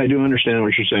 Yeah, I do understand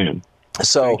what you're saying.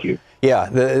 So, thank you. Yeah,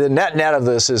 the net of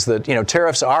this is that,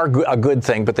 tariffs are a good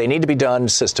thing, but they need to be done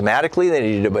systematically. They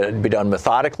need to be done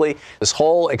methodically. This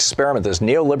whole experiment, this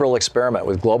neoliberal experiment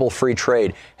with global free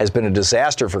trade has been a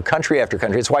disaster for country after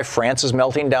country. It's why France is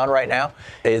melting down right now.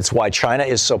 It's why China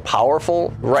is so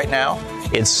powerful right now.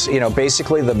 It's,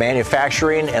 basically the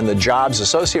manufacturing and the jobs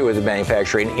associated with the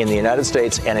manufacturing in the United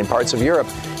States and in parts of Europe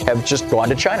have just gone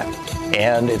to China.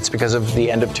 And it's because of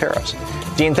the end of tariffs.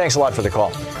 Dean, thanks a lot for the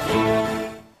call.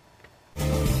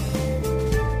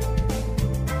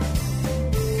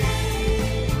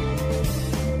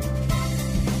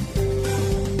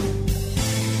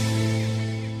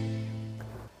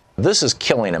 This is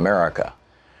killing America.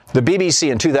 The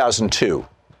BBC in 2002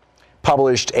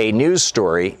 published a news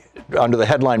story under the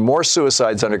headline, More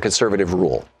Suicides Under Conservative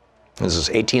Rule. This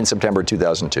is 18 September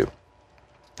 2002.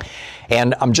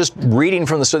 And I'm just reading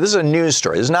from the story. This is a news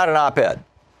story. This is not an op-ed.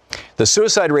 The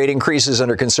suicide rate increases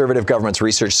under conservative government's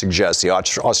research suggests. The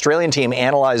Australian team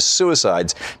analyzed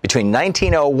suicides between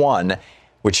 1901,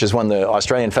 which is when the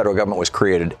Australian federal government was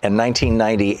created, and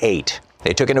 1998.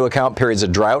 They took into account periods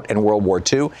of drought and World War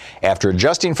II. After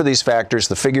adjusting for these factors,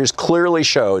 the figures clearly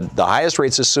showed the highest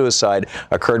rates of suicide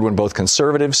occurred when both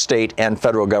conservative state and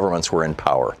federal governments were in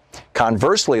power.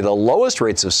 Conversely, the lowest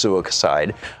rates of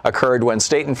suicide occurred when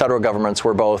state and federal governments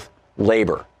were both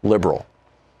liberal.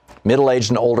 Middle-aged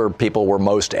and older people were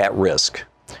most at risk.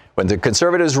 When the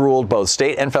conservatives ruled both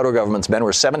state and federal governments, men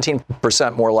were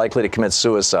 17% more likely to commit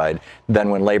suicide than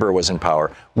when Labor was in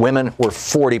power. Women were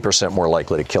 40% more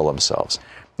likely to kill themselves.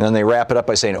 And then they wrap it up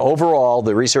by saying, overall,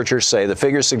 the researchers say the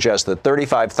figures suggest that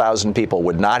 35,000 people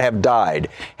would not have died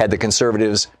had the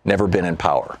conservatives never been in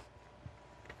power.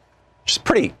 Which is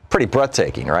pretty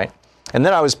breathtaking, right? And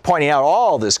then I was pointing out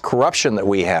all this corruption that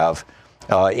we have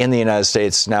in the United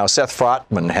States. Now, Seth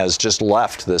Frotman has just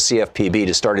left the CFPB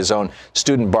to start his own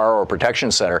Student Borrower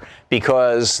Protection Center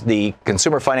because the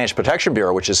Consumer Financial Protection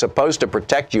Bureau, which is supposed to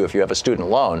protect you if you have a student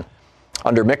loan,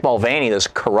 under Mick Mulvaney, this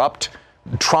corrupt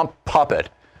Trump puppet,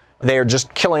 they are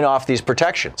just killing off these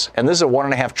protections. And this is a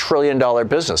 $1.5 trillion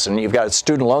business. And you've got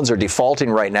student loans are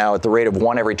defaulting right now at the rate of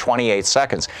 1 every 28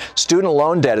 seconds. Student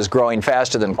loan debt is growing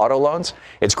faster than auto loans.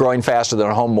 It's growing faster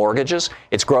than home mortgages.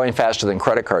 It's growing faster than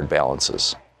credit card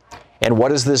balances. And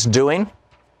what is this doing?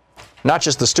 Not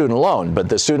just the student loan, but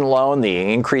the student loan,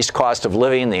 the increased cost of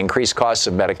living, the increased costs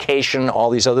of medication, all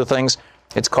these other things.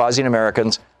 It's causing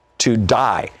Americans to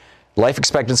die. Life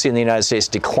expectancy in the United States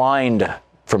declined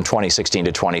from 2016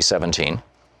 to 2017.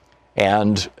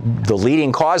 And the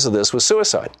leading cause of this was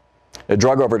suicide. The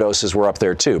drug overdoses were up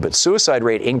there too, but suicide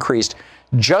rate increased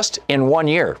just in 1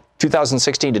 year,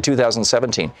 2016 to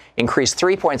 2017, increased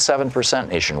 3.7%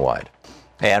 nationwide.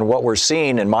 And what we're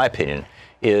seeing, in my opinion,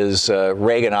 is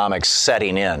Reaganomics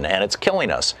setting in, and it's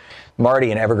killing us.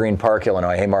 Marty in Evergreen Park,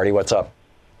 Illinois. Hey, Marty, what's up?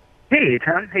 Hey,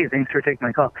 Tom. Hey, thanks for taking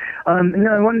my call.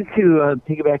 No, I wanted to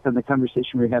piggyback on the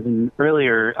conversation we were having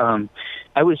earlier.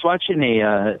 I was watching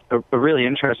a really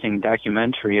interesting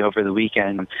documentary over the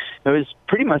weekend. It was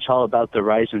pretty much all about the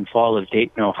rise and fall of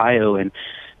Dayton, Ohio, and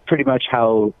pretty much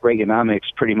how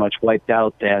Reaganomics pretty much wiped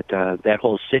out that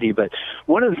whole city. But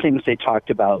one of the things they talked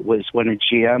about was when a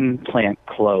GM plant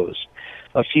closed.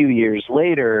 A few years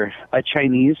later, a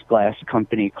Chinese glass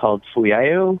company called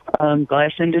Fuyao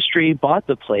Glass Industry bought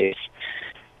the place.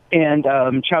 And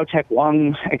Chow Tek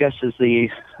Wang, I guess, is the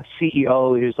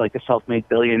CEO. He was like a self-made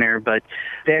billionaire. But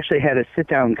they actually had a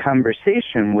sit-down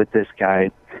conversation with this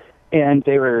guy. And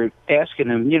they were asking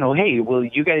him, hey, well,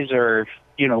 you guys are,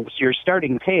 your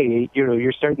starting pay,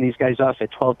 you're starting these guys off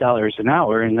at $12 an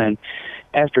hour. And then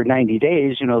after 90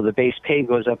 days, the base pay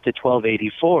goes up to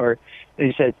 $12.84. And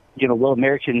he said, well,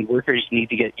 American workers need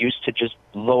to get used to just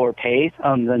lower pay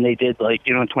than they did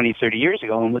 20, 30 years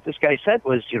ago. And what this guy said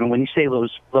was, when you say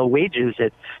those low wages,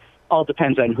 it all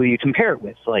depends on who you compare it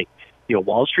with,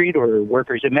 Wall Street or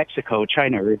workers in Mexico,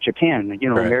 China, or Japan. Right.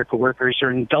 American workers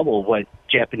earn double what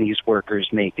Japanese workers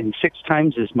make and 6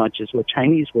 times as much as what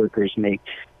Chinese workers make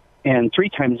and 3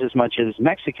 times as much as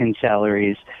Mexican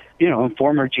salaries.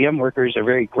 Former GM workers are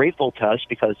very grateful to us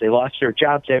because they lost their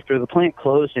jobs after the plant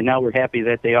closed, and now we're happy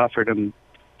that they offered them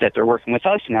that they're working with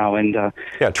us now. And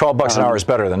 $12 an hour is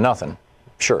better than nothing.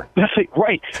 Sure.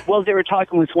 Right. Well, they were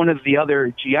talking with one of the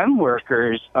other GM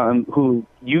workers who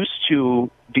used to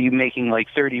be making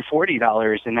 $30,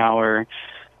 $40 an hour.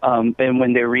 And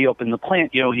when they reopened the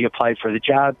plant, he applied for the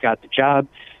job, got the job,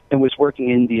 and was working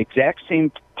in the exact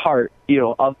same part,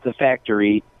 of the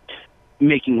factory,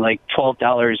 making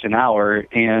 $12 an hour.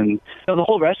 And the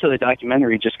whole rest of the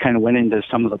documentary just kind of went into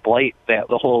some of the blight that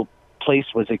the whole place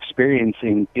was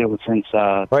experiencing, since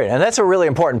right. And that's a really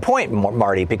important point,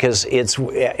 Marty, because it's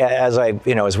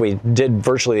as we did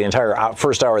virtually the entire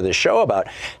first hour of this show about,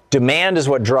 demand is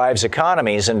what drives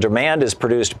economies, and demand is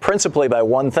produced principally by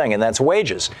one thing, and that's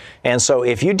wages. And so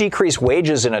if you decrease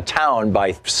wages in a town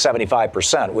by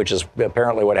 75%, which is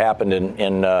apparently what happened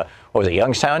in what was it,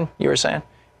 Youngstown, you were saying?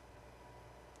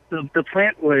 The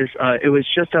plant was it was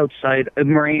just outside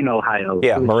Moraine, Ohio.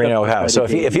 Yeah, Moraine, Ohio. So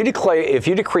if you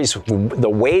decrease the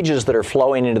wages that are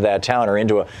flowing into that town or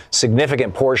into a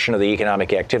significant portion of the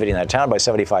economic activity in that town by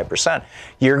 75%,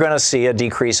 you're going to see a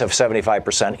decrease of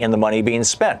 75% in the money being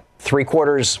spent.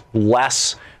 3/4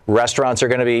 less. Restaurants are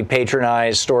going to be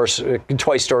patronized,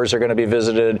 toy stores are going to be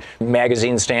visited,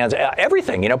 magazine stands,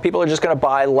 everything. People are just going to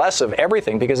buy less of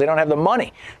everything because they don't have the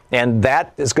money. And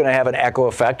that is going to have an echo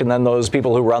effect. And then those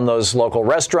people who run those local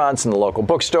restaurants and the local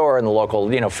bookstore and the local,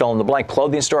 fill in the blank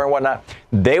clothing store and whatnot,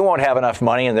 they won't have enough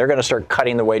money, and they're going to start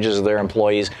cutting the wages of their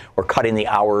employees or cutting the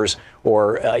hours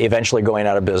or eventually going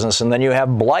out of business. And then you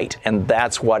have blight. And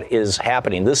that's what is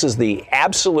happening. This is the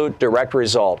absolute direct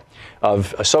result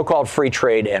of a so-called free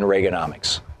trade and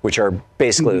Reaganomics, which are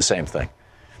basically the same thing.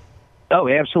 Oh,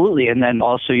 absolutely. And then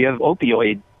also you have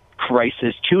opioid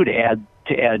crisis too to add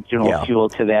fuel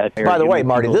to that. By the way,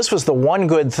 Marty, this was the one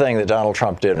good thing that Donald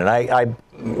Trump did. And I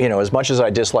as much as I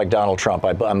dislike Donald Trump,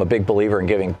 I'm a big believer in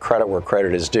giving credit where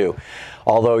credit is due.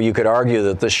 Although you could argue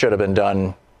that this should have been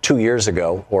done 2 years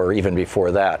ago or even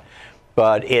before that.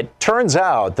 But it turns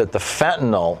out that the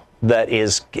fentanyl that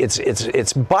is,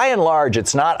 it's by and large,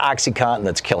 it's not OxyContin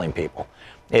that's killing people.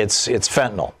 It's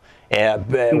fentanyl.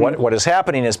 And what is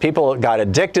happening is people got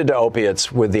addicted to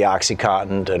opiates with the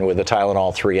OxyContin and with the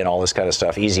Tylenol 3 and all this kind of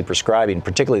stuff, easy prescribing,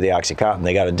 particularly the OxyContin.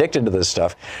 They got addicted to this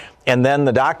stuff, and then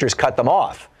the doctors cut them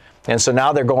off. And so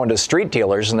now they're going to street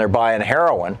dealers and they're buying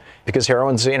heroin because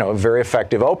heroin's, a very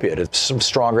effective opiate. It's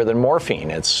stronger than morphine.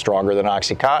 It's stronger than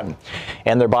OxyContin.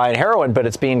 And they're buying heroin, but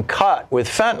it's being cut with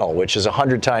fentanyl, which is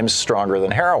 100 times stronger than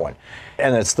heroin.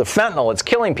 And it's the fentanyl, it's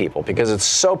killing people because it's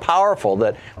so powerful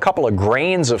that a couple of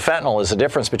grains of fentanyl is the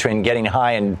difference between getting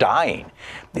high and dying.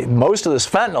 Most of this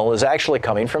fentanyl is actually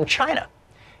coming from China.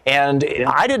 And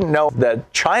I didn't know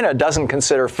that China doesn't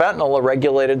consider fentanyl a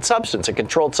regulated substance, a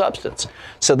controlled substance.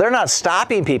 So they're not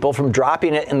stopping people from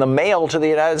dropping it in the mail to the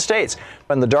United States.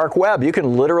 On the dark web, you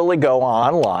can literally go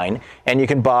online and you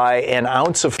can buy an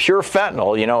ounce of pure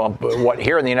fentanyl, what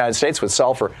here in the United States would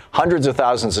sell for hundreds of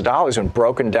thousands of dollars when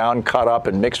broken down, cut up,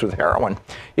 and mixed with heroin.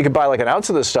 You could buy like an ounce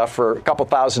of this stuff for a couple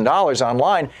 $1,000s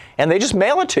online, and they just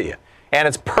mail it to you. And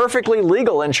it's perfectly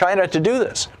legal in China to do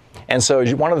this. And so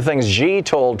one of the things Xi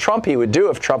told Trump he would do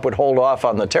if Trump would hold off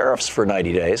on the tariffs for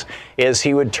 90 days is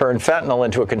he would turn fentanyl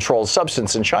into a controlled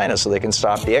substance in China so they can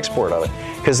stop the export of it.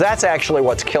 Because that's actually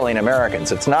what's killing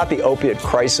Americans. It's not the opiate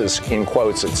crisis, in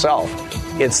quotes, itself.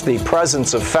 It's the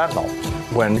presence of fentanyl.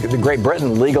 When Great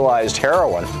Britain legalized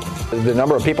heroin, the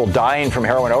number of people dying from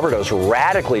heroin overdose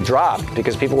radically dropped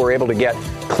because people were able to get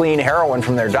clean heroin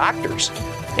from their doctors.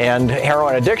 And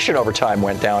heroin addiction over time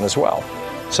went down as well.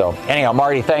 So anyhow,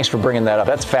 Marty, thanks for bringing that up.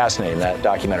 That's fascinating. That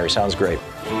documentary sounds great.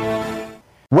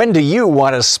 When do you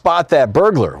want to spot that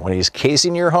burglar? When he's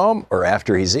casing your home or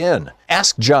after he's in?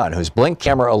 Ask John, whose Blink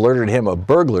camera alerted him of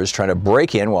burglars trying to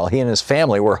break in while he and his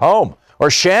family were home. Or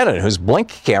Shannon, whose Blink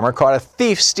camera caught a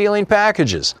thief stealing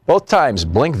packages. Both times,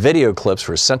 Blink video clips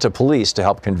were sent to police to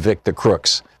help convict the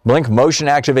crooks. Blink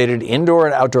motion-activated indoor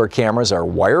and outdoor cameras are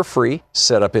wire-free,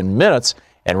 set up in minutes,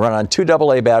 and run on 2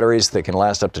 AA batteries that can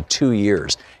last up to 2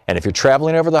 years. And if you're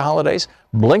traveling over the holidays,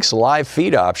 Blink's live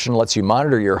feed option lets you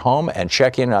monitor your home and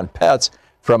check in on pets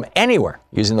from anywhere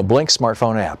using the Blink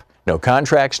smartphone app. No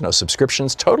contracts, no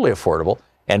subscriptions, totally affordable,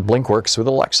 and Blink works with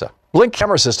Alexa. Blink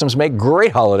camera systems make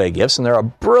great holiday gifts, and they're a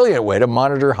brilliant way to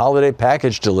monitor holiday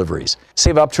package deliveries.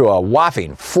 Save up to a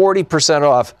whopping 40%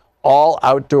 off all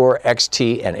outdoor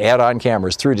XT and add-on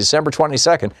cameras through December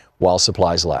 22nd while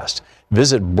supplies last.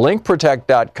 Visit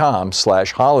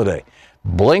blinkprotect.com/holiday.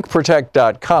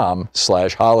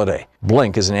 blinkprotect.com/holiday.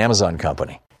 Blink is an Amazon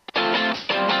company.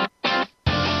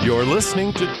 You're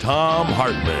listening to Thom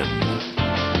Hartmann.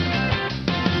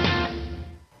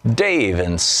 Dave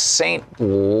in St.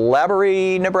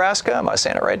 Laborie, Nebraska. Am I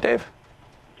saying it right, Dave?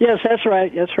 Yes, that's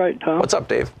right. That's right, Tom. What's up,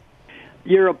 Dave?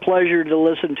 You're a pleasure to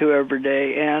listen to every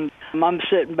day. And I'm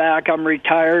sitting back. I'm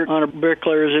retired on a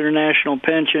Bricklayers International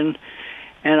pension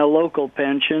and a local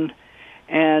pension.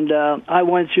 And I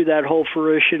went through that whole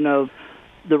fruition of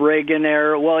the Reagan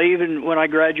era. Well, even when I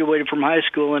graduated from high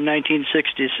school in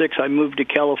 1966, I moved to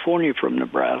California from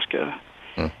Nebraska.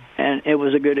 And it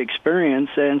was a good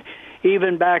experience. And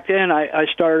even back then, I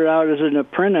started out as an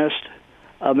apprentice,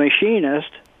 a machinist,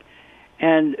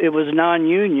 and it was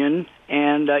non-union.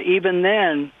 And even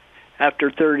then,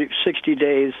 after 60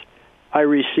 days, I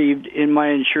received in my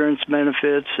insurance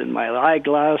benefits and my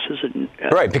eyeglasses and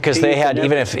right, because they had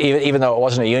even though it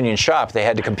wasn't a union shop, they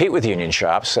had to compete with union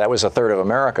shops. That was a third of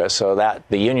America, so that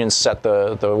the unions set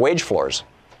the wage floors.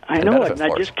 I know it, and I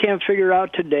just can't figure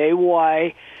out today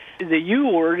why the U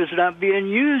word is not being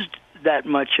used that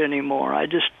much anymore. I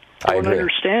just don't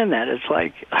understand that. It's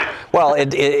like... Well,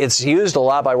 it's used a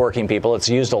lot by working people. It's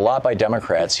used a lot by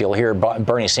Democrats. You'll hear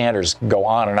Bernie Sanders go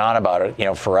on and on about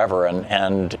it, forever,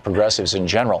 and progressives in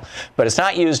general. But it's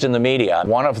not used in the media.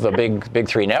 One of the big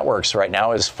three networks right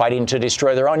now is fighting to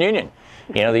destroy their own union,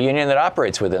 the union that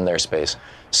operates within their space.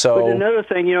 So... But another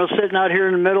thing, sitting out here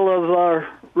in the middle of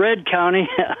Red County,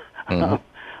 I'm...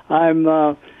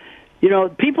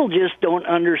 people just don't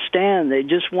understand. They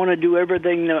just want to do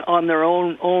everything on their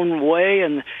own way,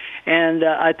 and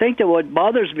I think that what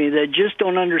bothers me, they just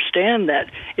don't understand that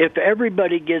if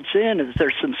everybody gets in, if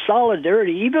there's some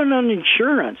solidarity, even on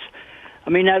insurance.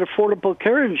 I mean, that Affordable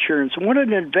Care Insurance, what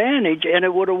an advantage, and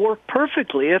it would have worked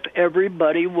perfectly if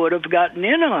everybody would have gotten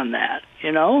in on that,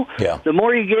 Yeah. The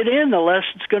more you get in, the less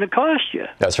it's going to cost you.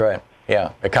 That's right.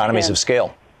 Yeah, economies of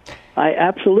scale.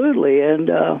 Absolutely, and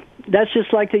that's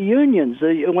just like the unions.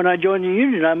 When I joined the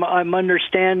union, I'm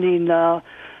understanding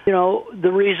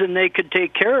the reason they could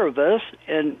take care of us.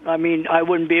 And, I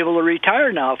wouldn't be able to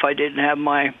retire now if I didn't have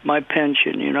my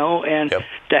pension, and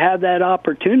to have that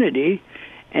opportunity.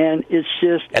 And it's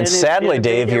just... And sadly,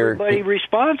 Dave, everybody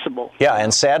responsible. Yeah,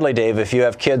 and sadly, Dave, if you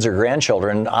have kids or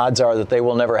grandchildren, odds are that they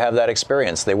will never have that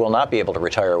experience. They will not be able to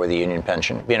retire with a union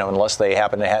pension, unless they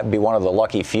happen to be one of the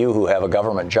lucky few who have a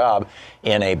government job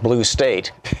in a blue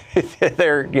state.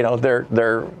 they're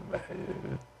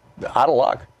out of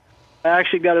luck. I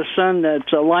actually got a son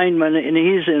that's a lineman, and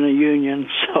he's in a union.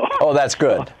 So. Oh, that's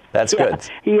good. That's good.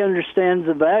 He understands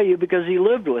the value because he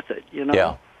lived with it,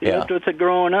 Yeah. He lived with it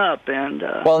growing up, and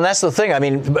well, and that's the thing.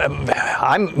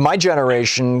 My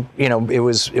generation. It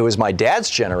was my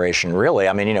dad's generation, really.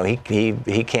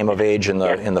 He came of age in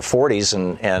the 40s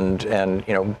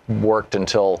and worked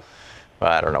until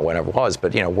I don't know when it was,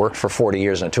 but worked for 40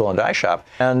 years in a tool and die shop.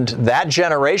 And that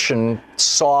generation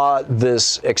saw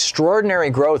this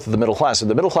extraordinary growth of the middle class. So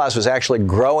the middle class was actually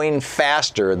growing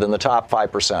faster than the top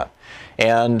 5%,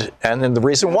 and then the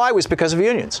reason why was because of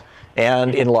unions.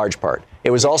 And in large part,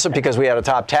 it was also because we had a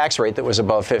top tax rate that was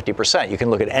above 50%. You can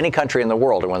look at any country in the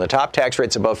world, and when the top tax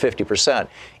rate's above 50%,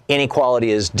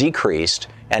 inequality is decreased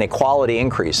and equality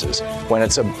increases. When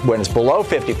it's below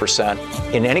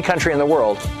 50% in any country in the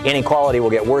world, inequality will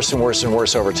get worse and worse and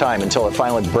worse over time until it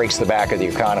finally breaks the back of the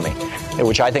economy,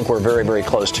 which I think we're very, very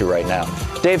close to right now.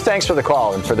 Dave, thanks for the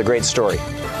call and for the great story.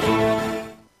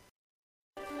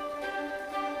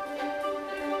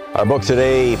 Our book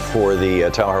today for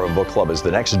the Thom Hartmann Book Club is The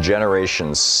Next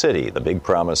Generation City, the big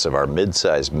promise of our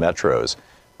mid-sized metros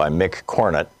by Mick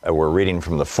Cornett. We're reading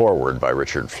from the foreword by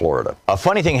Richard Florida. A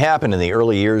funny thing happened in the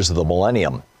early years of the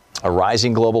millennium. A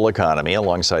rising global economy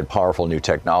alongside powerful new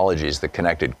technologies that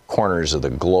connected corners of the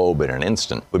globe in an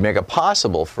instant would make it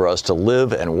possible for us to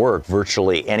live and work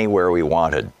virtually anywhere we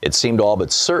wanted. It seemed all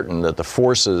but certain that the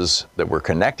forces that were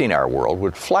connecting our world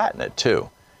would flatten it too,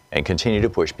 and continue to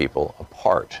push people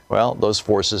apart. Well, those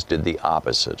forces did the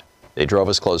opposite. They drove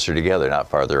us closer together, not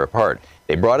farther apart.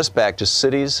 They brought us back to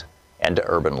cities and to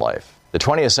urban life. The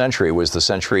 20th century was the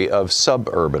century of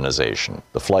suburbanization,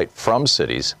 the flight from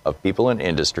cities of people and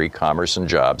industry, commerce and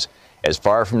jobs, as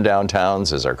far from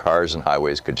downtowns as our cars and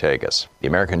highways could take us. The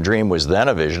American dream was then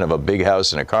a vision of a big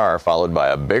house and a car, followed by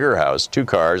a bigger house, 2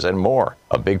 cars, and more.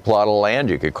 A big plot of land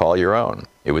you could call your own.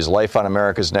 It was life on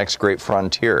America's next great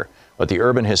frontier, what the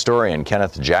urban historian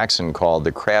Kenneth Jackson called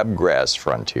the crabgrass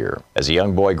frontier. As a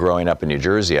young boy growing up in New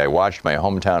Jersey, I watched my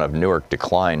hometown of Newark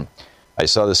decline. I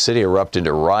saw the city erupt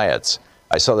into riots.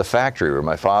 I saw the factory where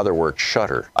my father worked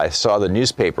shutter. I saw the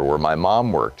newspaper where my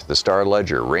mom worked, the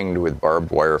Star-Ledger, ringed with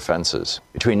barbed wire fences.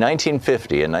 Between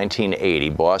 1950 and 1980,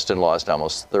 Boston lost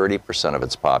almost 30% of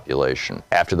its population.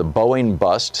 After the Boeing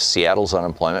bust, Seattle's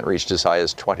unemployment reached as high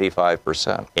as 25%.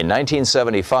 In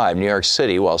 1975, New York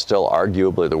City, while still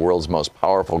arguably the world's most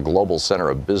powerful global center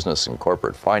of business and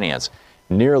corporate finance,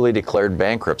 nearly declared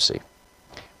bankruptcy.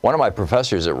 One of my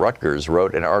professors at Rutgers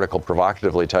wrote an article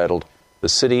provocatively titled "The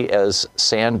City as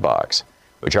Sandbox,"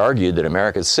 which argued that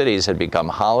America's cities had become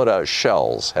hollowed-out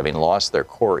shells, having lost their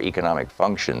core economic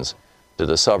functions to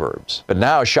the suburbs. But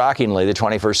now, shockingly, the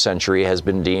 21st century has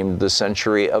been deemed the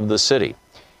century of the city.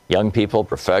 Young people,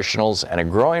 professionals, and a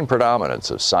growing predominance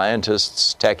of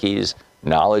scientists, techies,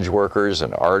 knowledge workers,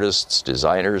 and artists,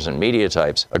 designers, and media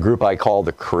types, a group I call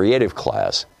the creative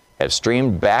class, have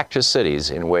streamed back to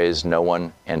cities in ways no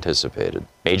one anticipated.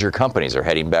 Major companies are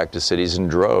heading back to cities in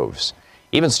droves.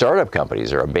 Even startup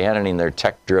companies are abandoning their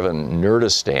tech-driven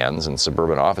nerdistans in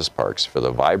suburban office parks for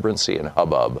the vibrancy and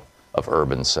hubbub of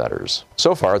urban centers.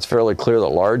 So far, it's fairly clear that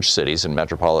large cities and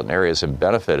metropolitan areas have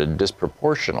benefited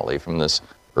disproportionately from this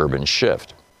urban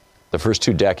shift. The first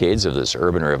 2 decades of this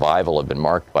urban revival have been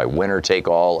marked by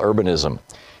winner-take-all urbanism,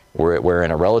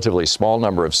 wherein a relatively small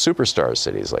number of superstar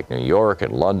cities like New York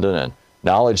and London and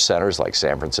knowledge centers like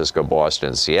San Francisco, Boston,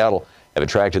 and Seattle have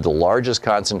attracted the largest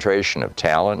concentration of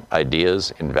talent,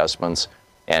 ideas, investments,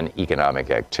 and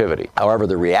economic activity. However,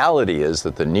 the reality is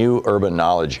that the new urban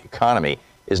knowledge economy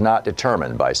is not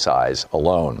determined by size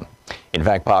alone. In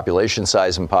fact, population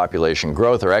size and population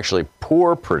growth are actually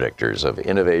poor predictors of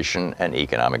innovation and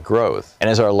economic growth. And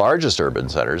as our largest urban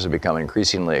centers have become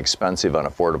increasingly expensive,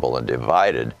 unaffordable, and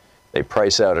divided, they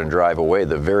price out and drive away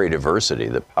the very diversity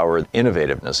that powered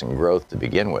innovativeness and growth to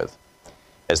begin with.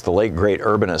 As the late great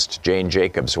urbanist Jane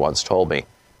Jacobs once told me,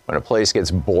 when a place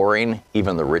gets boring,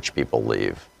 even the rich people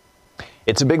leave.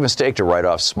 It's a big mistake to write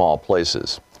off small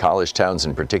places. College towns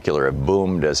in particular have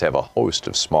boomed, as have a host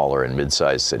of smaller and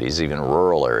mid-sized cities, even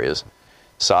rural areas.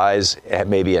 Size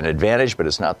may be an advantage, but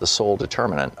it's not the sole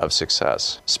determinant of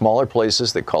success. Smaller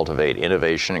places that cultivate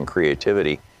innovation and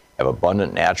creativity have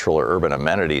abundant natural or urban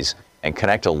amenities, and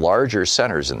connect to larger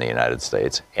centers in the United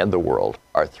States and the world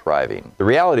are thriving. The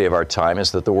reality of our time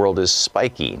is that the world is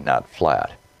spiky, not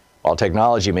flat. While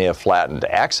technology may have flattened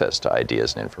access to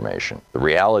ideas and information, the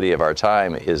reality of our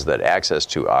time is that access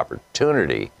to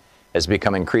opportunity has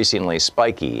become increasingly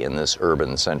spiky in this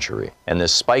urban century. And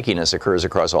this spikiness occurs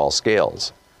across all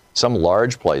scales. Some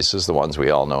large places, the ones we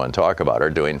all know and talk about, are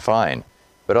doing fine,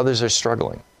 but others are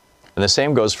struggling. And the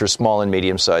same goes for small and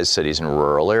medium-sized cities and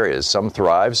rural areas. Some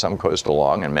thrive, some coast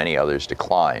along, and many others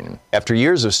decline. After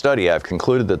years of study, I've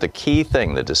concluded that the key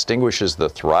thing that distinguishes the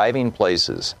thriving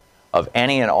places of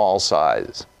any and all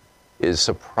size is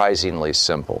surprisingly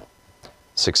simple.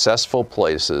 Successful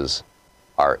places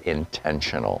are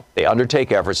intentional. They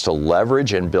undertake efforts to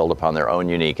leverage and build upon their own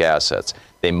unique assets.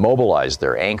 They mobilize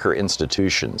their anchor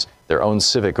institutions, their own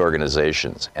civic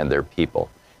organizations, and their people.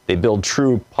 They build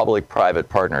true public-private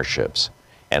partnerships.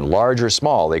 And large or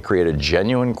small, they create a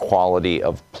genuine quality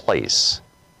of place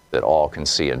that all can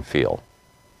see and feel.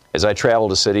 As I travel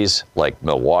to cities like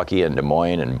Milwaukee and Des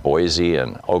Moines and Boise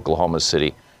and Oklahoma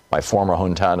City, my former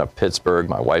hometown of Pittsburgh,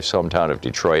 my wife's hometown of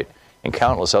Detroit, and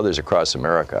countless others across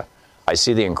America, I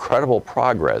see the incredible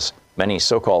progress many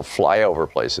so-called flyover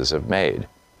places have made.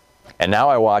 And now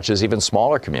I watch as even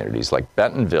smaller communities like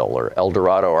Bentonville or El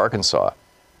Dorado, Arkansas,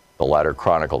 the latter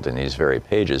chronicled in these very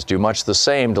pages, do much the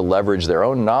same to leverage their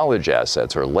own knowledge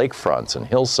assets or lakefronts and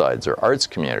hillsides or arts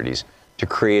communities to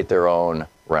create their own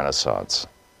renaissance.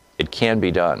 It can be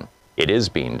done. It is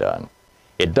being done.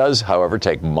 It does, however,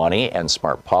 take money and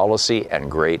smart policy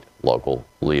and great local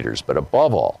leaders. But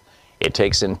above all, it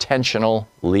takes intentional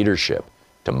leadership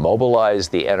to mobilize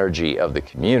the energy of the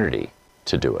community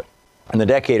to do it. In the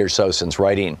decade or so since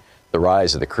writing The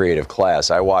Rise of the Creative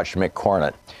Class, I watched Mick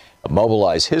Cornett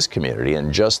mobilize his community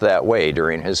in just that way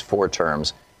during his 4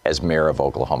 terms as mayor of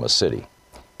Oklahoma City.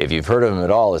 If you've heard of him at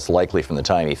all, it's likely from the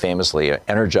time he famously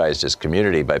energized his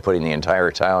community by putting the entire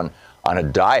town on a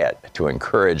diet to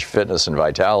encourage fitness and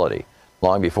vitality,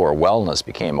 long before wellness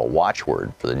became a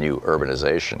watchword for the new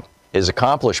urbanization. His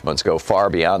accomplishments go far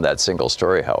beyond that single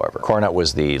story, however. Cornett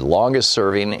was the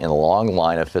longest-serving in a long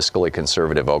line of fiscally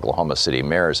conservative Oklahoma City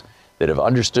mayors that have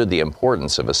understood the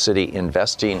importance of a city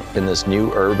investing in this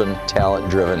new urban,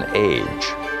 talent-driven age.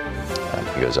 And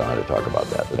he goes on to talk about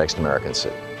that, the next American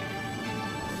city.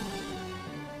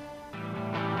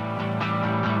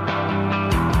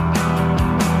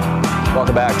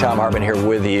 Welcome back. Thom Hartmann here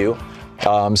with you.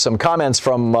 Some comments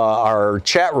from our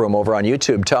chat room over on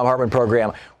YouTube. Thom Hartmann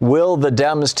Program. Will the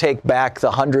Dems take back the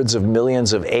hundreds of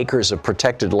millions of acres of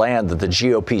protected land that the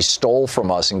GOP stole from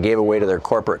us and gave away to their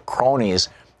corporate cronies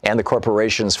and the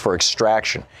corporations for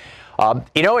extraction?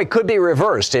 It could be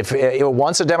reversed. If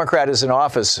once a Democrat is in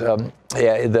office,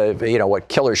 what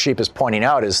Killer Sheep is pointing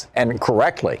out is, and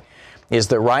correctly, is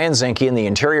that Ryan Zinke and the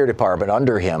Interior Department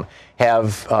under him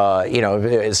have,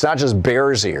 it's not just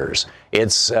bear's ears,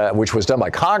 it's which was done by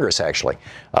Congress, actually,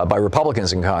 by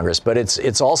Republicans in Congress, but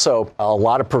it's also a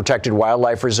lot of protected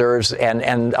wildlife reserves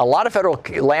and a lot of federal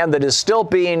land that is still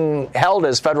being held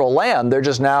as federal land. They're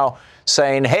just now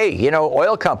saying, hey,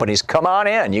 oil companies, come on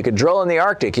in. You can drill in the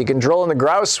Arctic. You can drill in the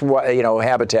grouse,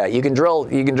 habitat. You can drill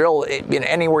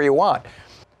anywhere you want.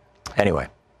 Anyway.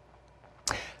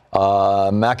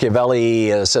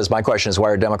 Machiavelli says, my question is, why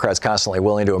are Democrats constantly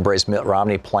willing to embrace Mitt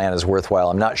Romney plan as worthwhile?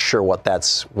 I'm not sure what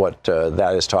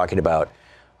that is talking about.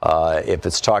 If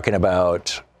it's talking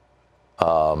about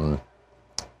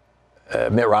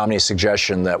Mitt Romney's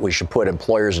suggestion that we should put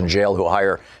employers in jail who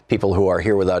hire people who are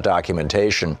here without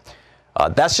documentation,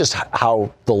 that's just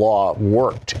how the law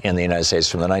worked in the United States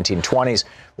from the 1920s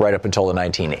right up until the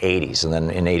 1980s. And then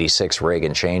in 86,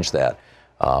 Reagan changed that.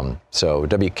 So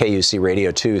WKUC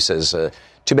Radio 2 says,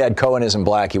 too bad Cohen isn't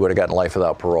black. He would have gotten life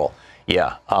without parole.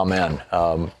 Yeah, amen.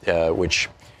 Which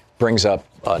brings up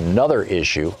another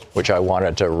issue, which I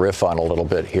wanted to riff on a little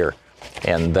bit here,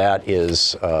 and that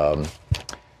is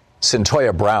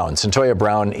Cyntoia Brown. Cyntoia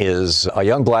Brown is a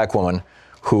young black woman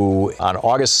who, on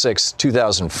August 6,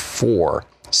 2004,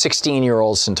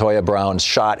 16-year-old Cyntoia Brown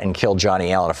shot and killed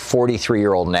Johnny Allen, a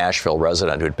 43-year-old Nashville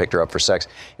resident who had picked her up for sex.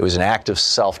 It was an act of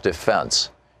self-defense,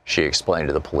 she explained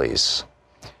to the police.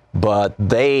 But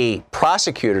they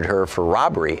prosecuted her for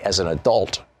robbery as an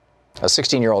adult, a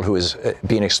 16-year-old who was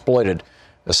being exploited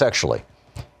sexually.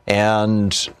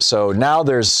 And so now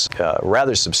there's a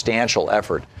rather substantial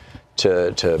effort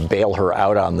to bail her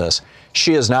out on this.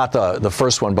 She is not the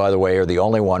first one, by the way, or the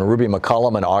only one. Ruby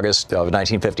McCullum in August of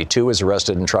 1952 was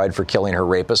arrested and tried for killing her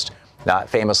rapist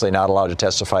famously not allowed to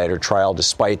testify at her trial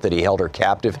despite that he held her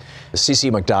captive.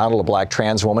 CeCe McDonald, a black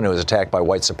trans woman who was attacked by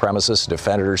white supremacists,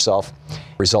 defended herself,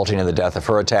 resulting in the death of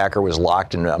her attacker, was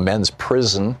locked in a men's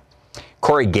prison.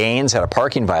 Corey Gaines had a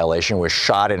parking violation, was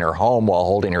shot in her home while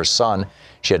holding her son.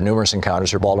 She had numerous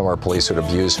encounters with Baltimore police who had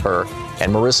abused her.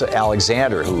 And Marissa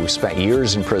Alexander, who spent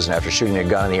years in prison after shooting a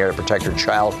gun in the air to protect her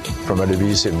child from an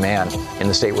abusive man in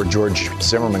the state where George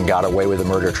Zimmerman got away with the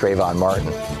murder of Trayvon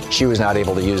Martin. She was not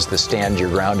able to use the stand your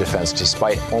ground defense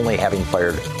despite only having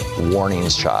fired warning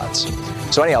shots.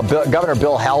 So anyhow, Governor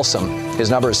Bill Halsom,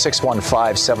 his number is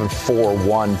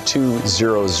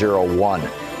 615-741-2001.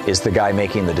 is the guy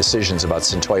making the decisions about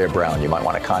Centoya Brown. You might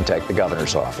want to contact the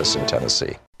governor's office in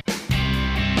Tennessee.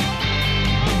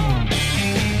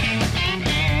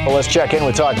 Well, let's check in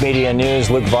with Talk Media News.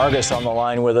 Luke Vargas on the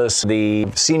line with us, the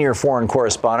senior foreign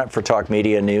correspondent for Talk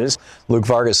Media News. Luke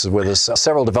Vargas is with us.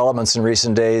 Several developments in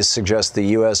recent days suggest the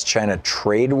U.S.-China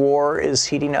trade war is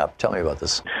heating up. Tell me about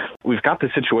this. We've got the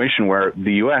situation where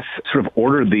the U.S. sort of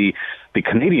ordered the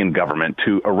Canadian government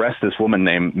to arrest this woman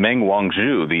named Meng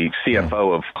Wanzhou, the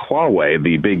CFO of Huawei,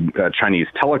 the big Chinese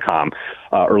telecom,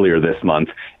 earlier this month.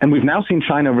 And we've now seen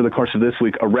China over the course of this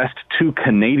week arrest 2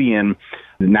 Canadian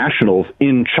nationals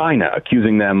in China,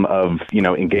 accusing them of,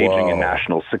 engaging in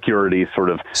national security sort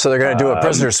of. So they're going to do a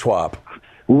prisoner swap.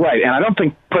 Right, and I don't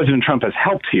think President Trump has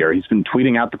helped here. He's been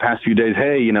tweeting out the past few days,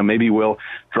 hey, maybe we'll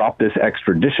drop this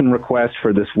extradition request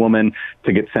for this woman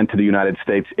to get sent to the United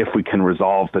States if we can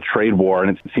resolve the trade war.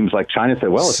 And it seems like China said,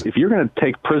 well, if you're going to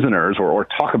take prisoners or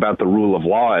talk about the rule of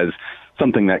law as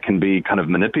something that can be kind of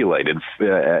manipulated.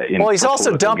 Well, he's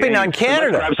also dumping on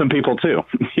Canada. Grab some people, too.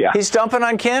 Yeah. He's dumping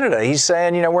on Canada. He's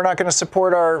saying, we're not going to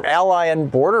support our ally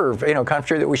and border,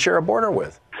 country that we share a border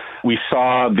with. We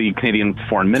saw the Canadian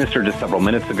foreign minister just several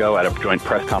minutes ago at a joint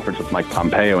press conference with Mike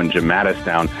Pompeo and Jim Mattis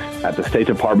down at the State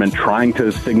Department trying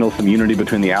to signal some unity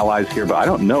between the allies here. But I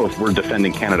don't know if we're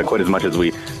defending Canada quite as much as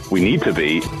we need to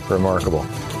be. Remarkable.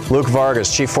 Luke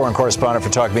Vargas, Chief Foreign Correspondent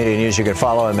for Talk Media News. You can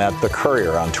follow him at The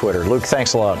Courier on Twitter. Luke,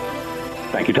 thanks a lot.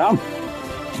 Thank you, Tom.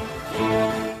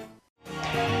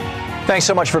 Thanks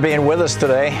so much for being with us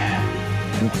today.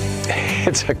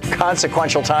 It's a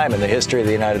consequential time in the history of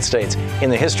the United States,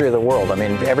 in the history of the world. I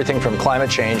mean, everything from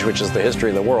climate change, which is the history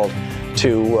of the world,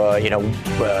 to,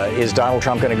 is Donald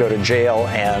Trump going to go to jail,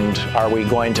 and are we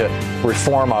going to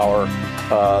reform our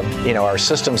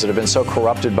systems that have been so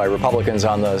corrupted by Republicans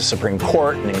on the Supreme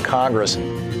Court and in Congress?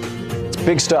 It's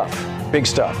big stuff. Big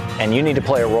stuff. And you need to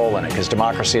play a role in it, because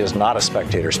democracy is not a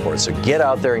spectator sport. So get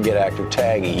out there and get active.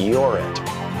 Tag, you're it.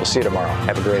 We'll see you tomorrow.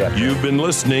 Have a great afternoon. You've been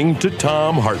listening to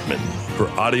Thom Hartmann. For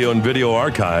audio and video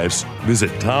archives, visit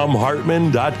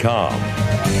thomhartmann.com.